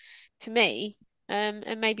barn to me.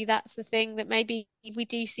 And maybe that's the thing, that maybe we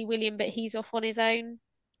do see William, but he's off on his own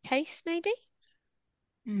case, maybe.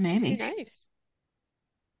 Who Maybe, knows?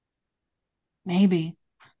 maybe.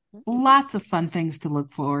 Lots of fun things to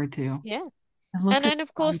look forward to. Yeah. It And looks then,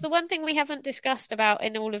 of course, exciting. the one thing we haven't discussed about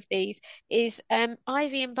in all of these is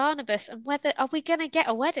Ivy and Barnabas, and whether are we going to get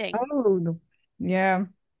a wedding? oh, yeah. What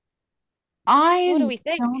do I we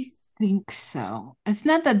think? don't think so. It's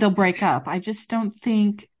not that they'll break up. I just don't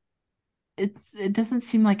think it doesn't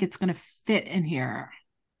seem like it's going to fit in here.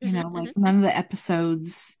 Like Hmm. none of the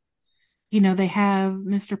episodes, they have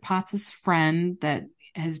Mr. Potts' friend that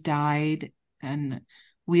has died, and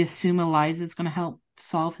we assume Eliza's going to help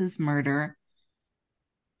solve his murder.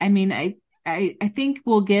 I mean, I think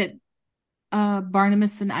we'll get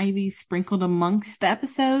Barnabas and Ivy sprinkled amongst the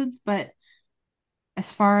episodes, but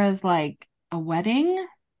as far as like a wedding,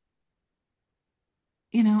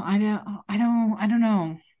 I don't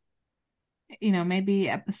know. Maybe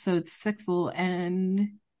episode 6 will end.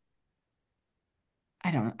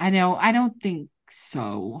 I don't think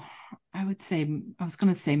so. I was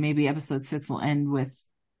going to say maybe episode 6 will end with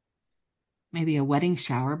maybe a wedding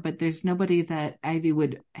shower, but there's nobody that Ivy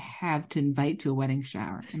would have to invite to a wedding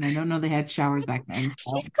shower. And I don't know they had showers back then.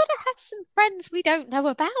 She's So. got to have some friends we don't know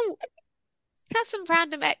about. Have some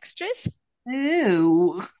random extras.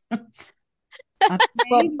 Ew. Well,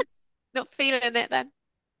 Okay. Not feeling it then.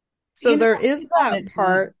 so there I is love that it, but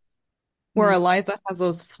part where yeah. Eliza has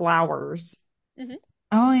those flowers. Hmm.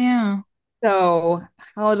 Oh yeah. So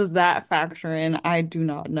how does that factor in? I do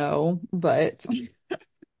not know, but Is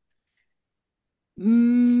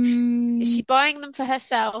Mm, she buying them for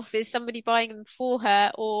herself? Is somebody buying them for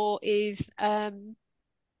her, or is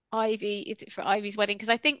Ivy? Is it for Ivy's wedding? Because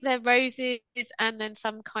I think they're roses and then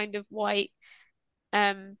some kind of white,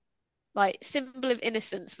 um, like symbol of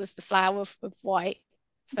innocence was the flower of white.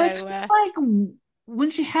 So but she's like, when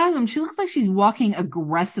she has them, she looks like she's walking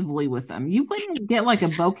aggressively with them. You wouldn't get like a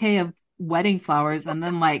bouquet of wedding flowers and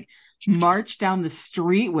then like march down the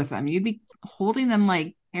street with them. You'd be holding them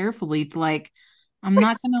like carefully to like, I'm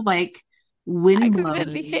not gonna like wind blow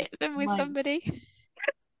accidentally hit these. them with Like, somebody.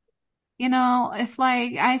 if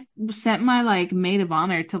like I sent my like maid of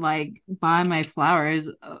honor to like buy my flowers,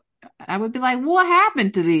 I would be like, what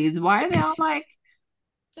happened to these? Why are they all like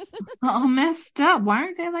all messed up? Why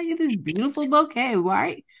aren't they like this beautiful bouquet?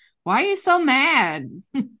 Why are you so mad?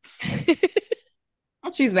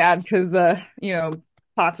 She's mad because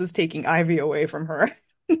Potts is taking Ivy away from her.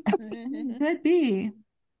 Could be.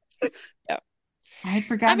 Yeah. I had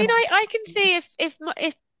I forgotten mean, about I can see if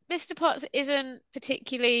Mr. Potts isn't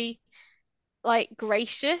particularly like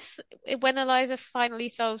gracious when Eliza finally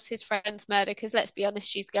solves his friend's murder, because let's be honest,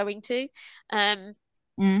 she's going to. Um,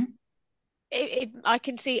 Mm, I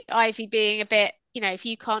can see Ivy being a bit, if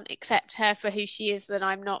you can't accept her for who she is, then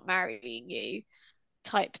I'm not marrying you,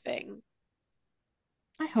 type thing.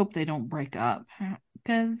 I hope they don't break up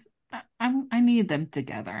because I need them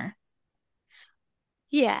together.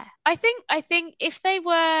 Yeah, I think if they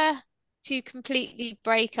were to completely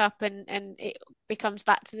break up and it becomes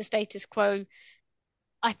back to the status quo,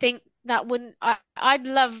 I think that wouldn't. I'd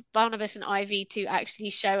love Barnabas and Ivy to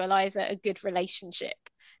actually show Eliza a good relationship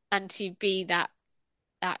and to be that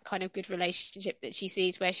kind of good relationship that she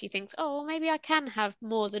sees where she thinks, oh, well, maybe I can have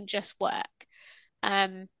more than just work.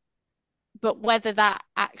 Um, but whether that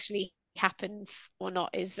actually happens or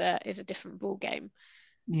not is a different ball game.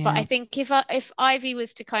 But I Yeah, think if Ivy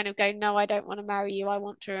was to kind of go, no, I don't want to marry you, I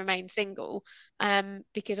want to remain single,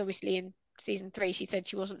 because obviously in season 3 she said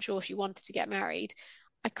she wasn't sure she wanted to get married.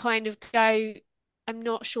 I kind of go, I'm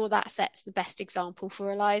not sure that sets the best example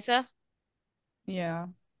for Eliza. Yeah.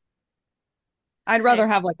 I'd So rather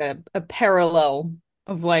have like a parallel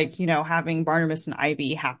of like, having Barnabas and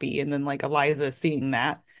Ivy happy and then like Eliza seeing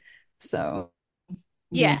that. So,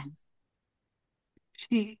 yeah.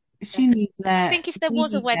 yeah, She definitely. needs I that. think if there We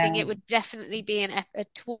was a need wedding, that. it would definitely be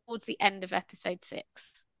towards the end of episode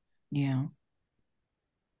 6. Yeah,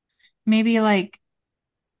 maybe like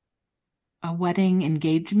a wedding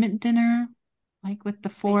engagement dinner, like with the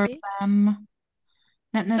four of Maybe. them.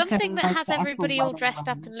 Not Something necessarily that like has the actual everybody all wedding, dressed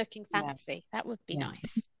up wedding. and looking Yeah, fancy. That would be yeah.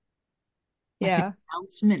 nice. Like an yeah.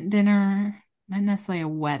 announcement dinner, not necessarily a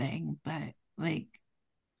wedding, but like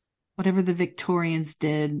whatever the Victorians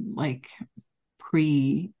did, like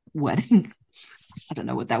pre-wedding. I don't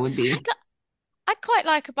know what that would be. I'd, li- I'd quite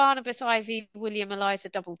like a Barnabas, Ivy, William, Eliza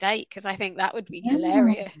double date because I think that would be Yeah.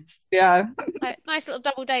 hilarious. Yeah. Like, nice little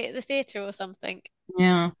double date at the theatre or something.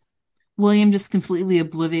 Yeah. William just completely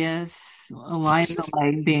oblivious. Eliza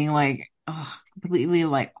like being like completely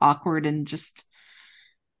like awkward and just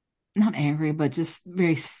not angry, but just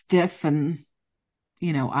very stiff and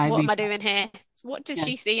What am Ivy I doing here? What does yeah,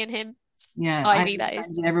 she see in him? yeah, Ivy, Ivy that is.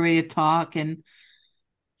 trying to get everybody to talk and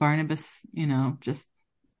Barnabas, just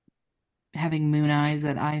having moon eyes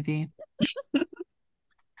at Ivy.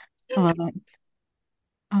 I love it.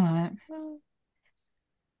 I love it.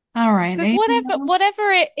 All right. But Anything else? whatever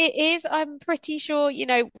it is, I'm pretty sure,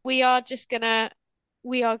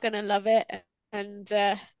 we are gonna love it. And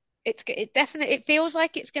it definitely it feels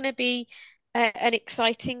like it's gonna be an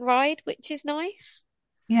exciting ride, which is nice.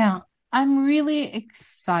 Yeah, I'm really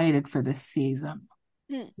excited for this season.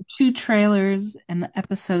 Hmm. The two trailers and the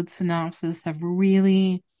episode synopsis have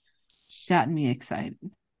really gotten me excited.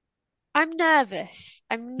 I'm nervous.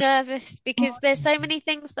 I'm nervous because there's so many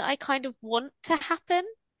things that I kind of want to happen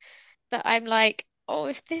that I'm like, oh,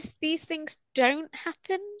 if these things don't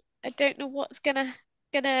happen, I don't know what's gonna,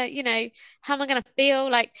 how am I gonna feel?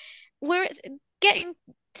 Like we're getting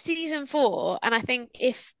season 4, and I think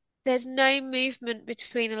if there's no movement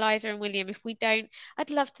between Eliza and William, if we don't,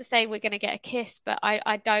 I'd love to say we're gonna get a kiss, but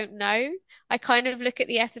I don't know. I kind of look at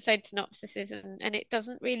the episode synopsises and it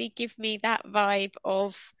doesn't really give me that vibe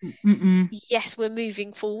of Mm-mm. yes, we're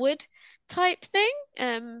moving forward type thing.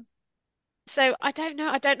 So I don't know.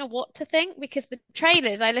 I don't know what to think because the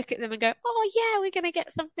trailers, I look at them and go, "Oh yeah, we're gonna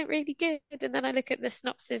get something really good." And then I look at the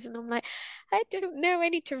synopsis and I'm like, "I don't know. I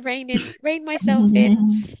need to rein myself in."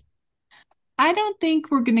 I don't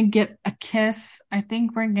think we're gonna get a kiss. I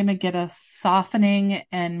think we're gonna get a softening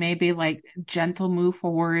and maybe like gentle move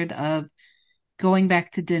forward of going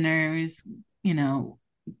back to dinners, you know,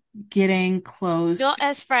 getting close, Not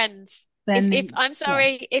as friends. If spending, I'm yeah.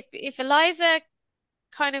 sorry, if Eliza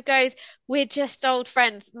kind of goes, "We're just old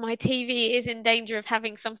friends," my TV is in danger of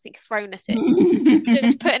having something thrown at it.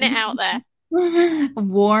 Just putting it out there.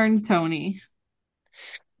 Warn Tony.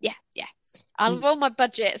 Yeah, yeah. I'll roll my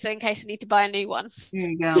budget so in case I need to buy a new one. There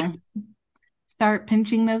you go. Start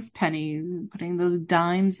pinching those pennies, putting those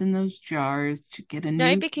dimes in those jars to get a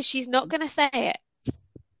No, new. because she's not going to say it.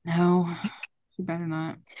 No, you better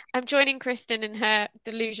not. I'm joining Kristen in her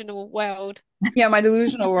delusional world. Yeah, my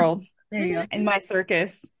delusional world There you go. and my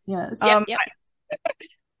circus. Yes. Yep, Um, yep.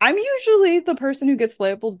 I'm usually the person who gets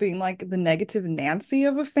labeled being like the negative Nancy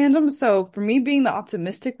of a fandom. So for me being the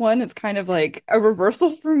optimistic one, it's kind of like a reversal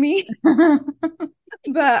for me.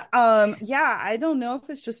 But yeah, I don't know if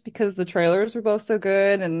it's just because the trailers were both so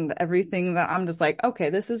good and everything that I'm just like, okay,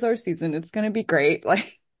 this is our season. It's gonna be great.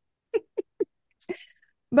 Like,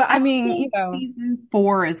 but I I don't mean, think season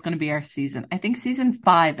 4 is going to be our season. I think season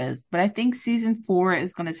 5 is, but I think season 4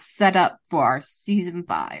 is going to set up for our season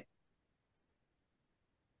 5.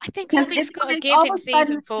 I think Because something's it's got to like give all of in a sudden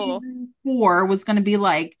season 4. season 4 was going to be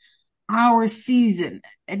like our season.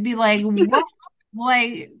 It'd be like, what?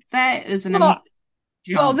 Like, that is an amazing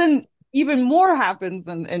well, well, jump. then even more happens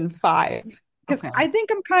in five. Because Okay. I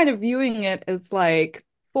think I'm kind of viewing it as like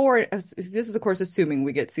four. This is of course assuming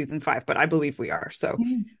we get season five, but I believe we are. So,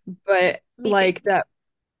 Mm. but Me too. like that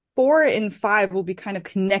 4 and 5 will be kind of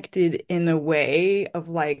connected in a way of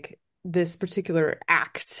like this particular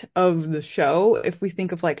act of the show. If we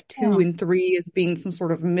think of like two Yeah. and three as being some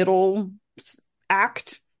sort of middle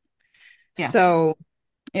act. Yeah. So,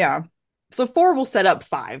 yeah. So four will set up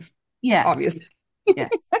five, Yes. obviously.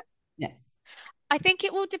 Yes. Yes. I think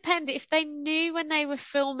it will depend if they knew when they were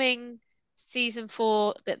filming season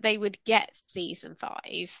 4 that they would get season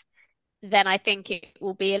 5, then I think it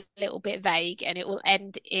will be a little bit vague and it will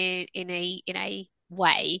end in a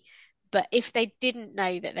way. But if they didn't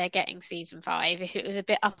know that they're getting season 5, if it was a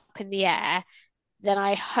bit up in the air, then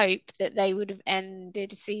I hope that they would have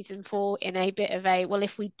ended season 4 in a bit of a, well,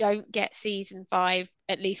 if we don't get season 5,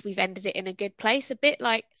 at least we've ended it in a good place, a bit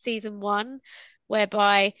like season 1,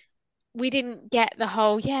 whereby we didn't get the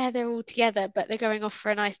whole, yeah, they're all together, but they're going off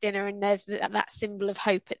for a nice dinner and there's that symbol of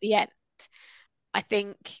hope at the end. I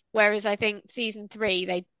think, whereas I think season 3,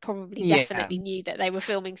 they probably Yeah. definitely knew that they were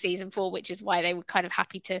filming season 4, which is why they were kind of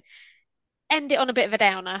happy to end it on a bit of a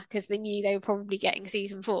downer because they knew they were probably getting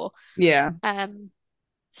season 4. Yeah. Um,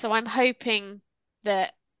 so I'm hoping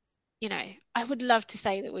that, I would love to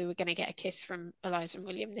say that we were going to get a kiss from Eliza and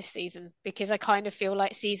William this season because I kind of feel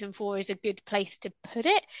like season 4 is a good place to put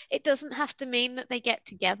it. It doesn't have to mean that they get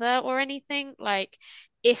together or anything. Like,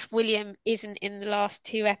 if William isn't in the last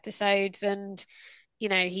 2 episodes and,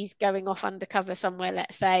 he's going off undercover somewhere,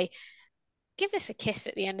 let's say, give us a kiss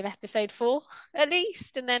at the end of episode 4 at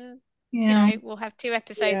least, and then Yeah. we'll have 2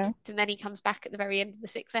 episodes, Yeah. and then he comes back at the very end of the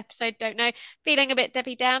 6th episode. Don't know, feeling a bit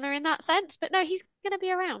Debbie Downer in that sense, but no, he's going to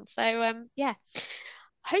be around. So yeah,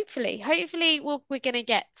 hopefully we're going to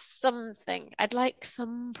get something. I'd like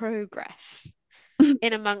some progress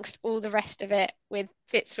in amongst all the rest of it with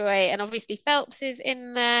Fitzroy, and obviously Phelps is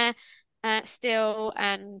in there still,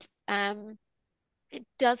 and it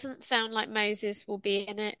doesn't sound like Moses will be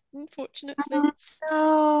in it, unfortunately.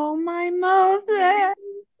 Oh, no, my Moses.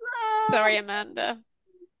 Sorry, Amanda.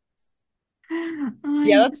 Yeah,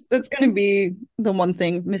 I that's gonna be the one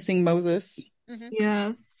thing missing Moses. Hmm.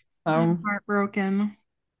 yes. I'm Um, heartbroken.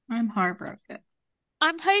 I'm heartbroken.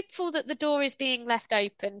 I'm hopeful that the door is being left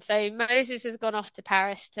open. So Moses has gone off to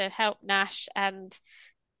Paris to help Nash, and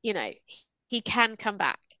you know he can come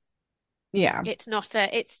back. yeah. It's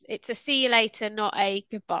a see you later, not a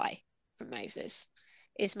goodbye from Moses,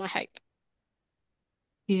 is my hope.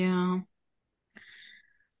 Yeah.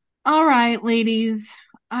 All right, ladies.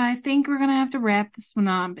 I think we're gonna have to wrap this one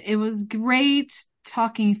up. It was great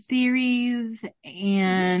talking theories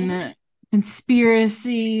and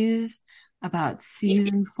conspiracies about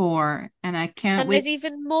season 4, and I can't And wait. there's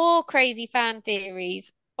even more crazy fan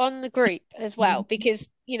theories on the group as well, because,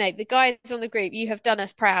 the guys on the group, you have done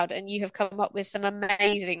us proud and you have come up with some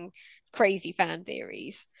amazing, crazy fan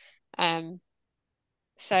theories. Um,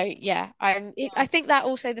 so yeah, I think that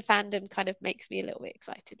also the fandom kind of makes me a little bit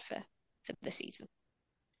excited for the season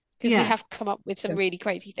because we Yes. have come up with some really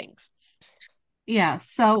crazy things. Yeah,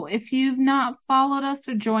 so if you've not followed us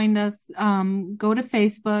or joined us, go to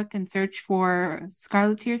Facebook and search for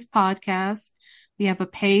Scarlet Tears Podcast. We have a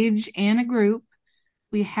page and a group.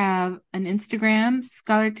 We have an Instagram,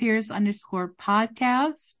 Scarlet Tears _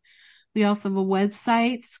 podcast. We also have a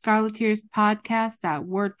website,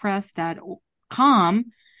 scarlettearspodcast.wordpress.com,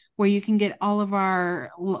 where you can get all of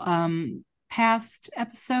our past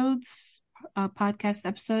episodes, podcast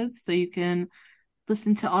episodes, so you can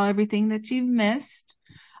listen to everything that you've missed.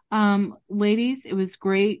 Ladies, it was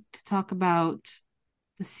great to talk about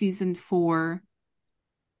the season 4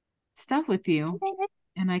 stuff with you.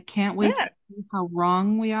 And I can't wait to Yeah. see how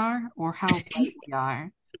wrong we are or how right we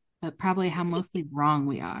are, but probably how mostly wrong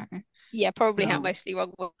we are. Yeah, probably how So, mostly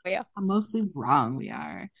wrong we are. how mostly wrong we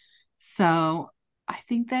are. So, I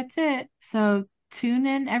think that's it. So, tune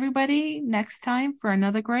in, everybody, next time for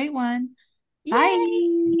another great one. Yay!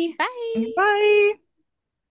 Bye. Bye. Bye.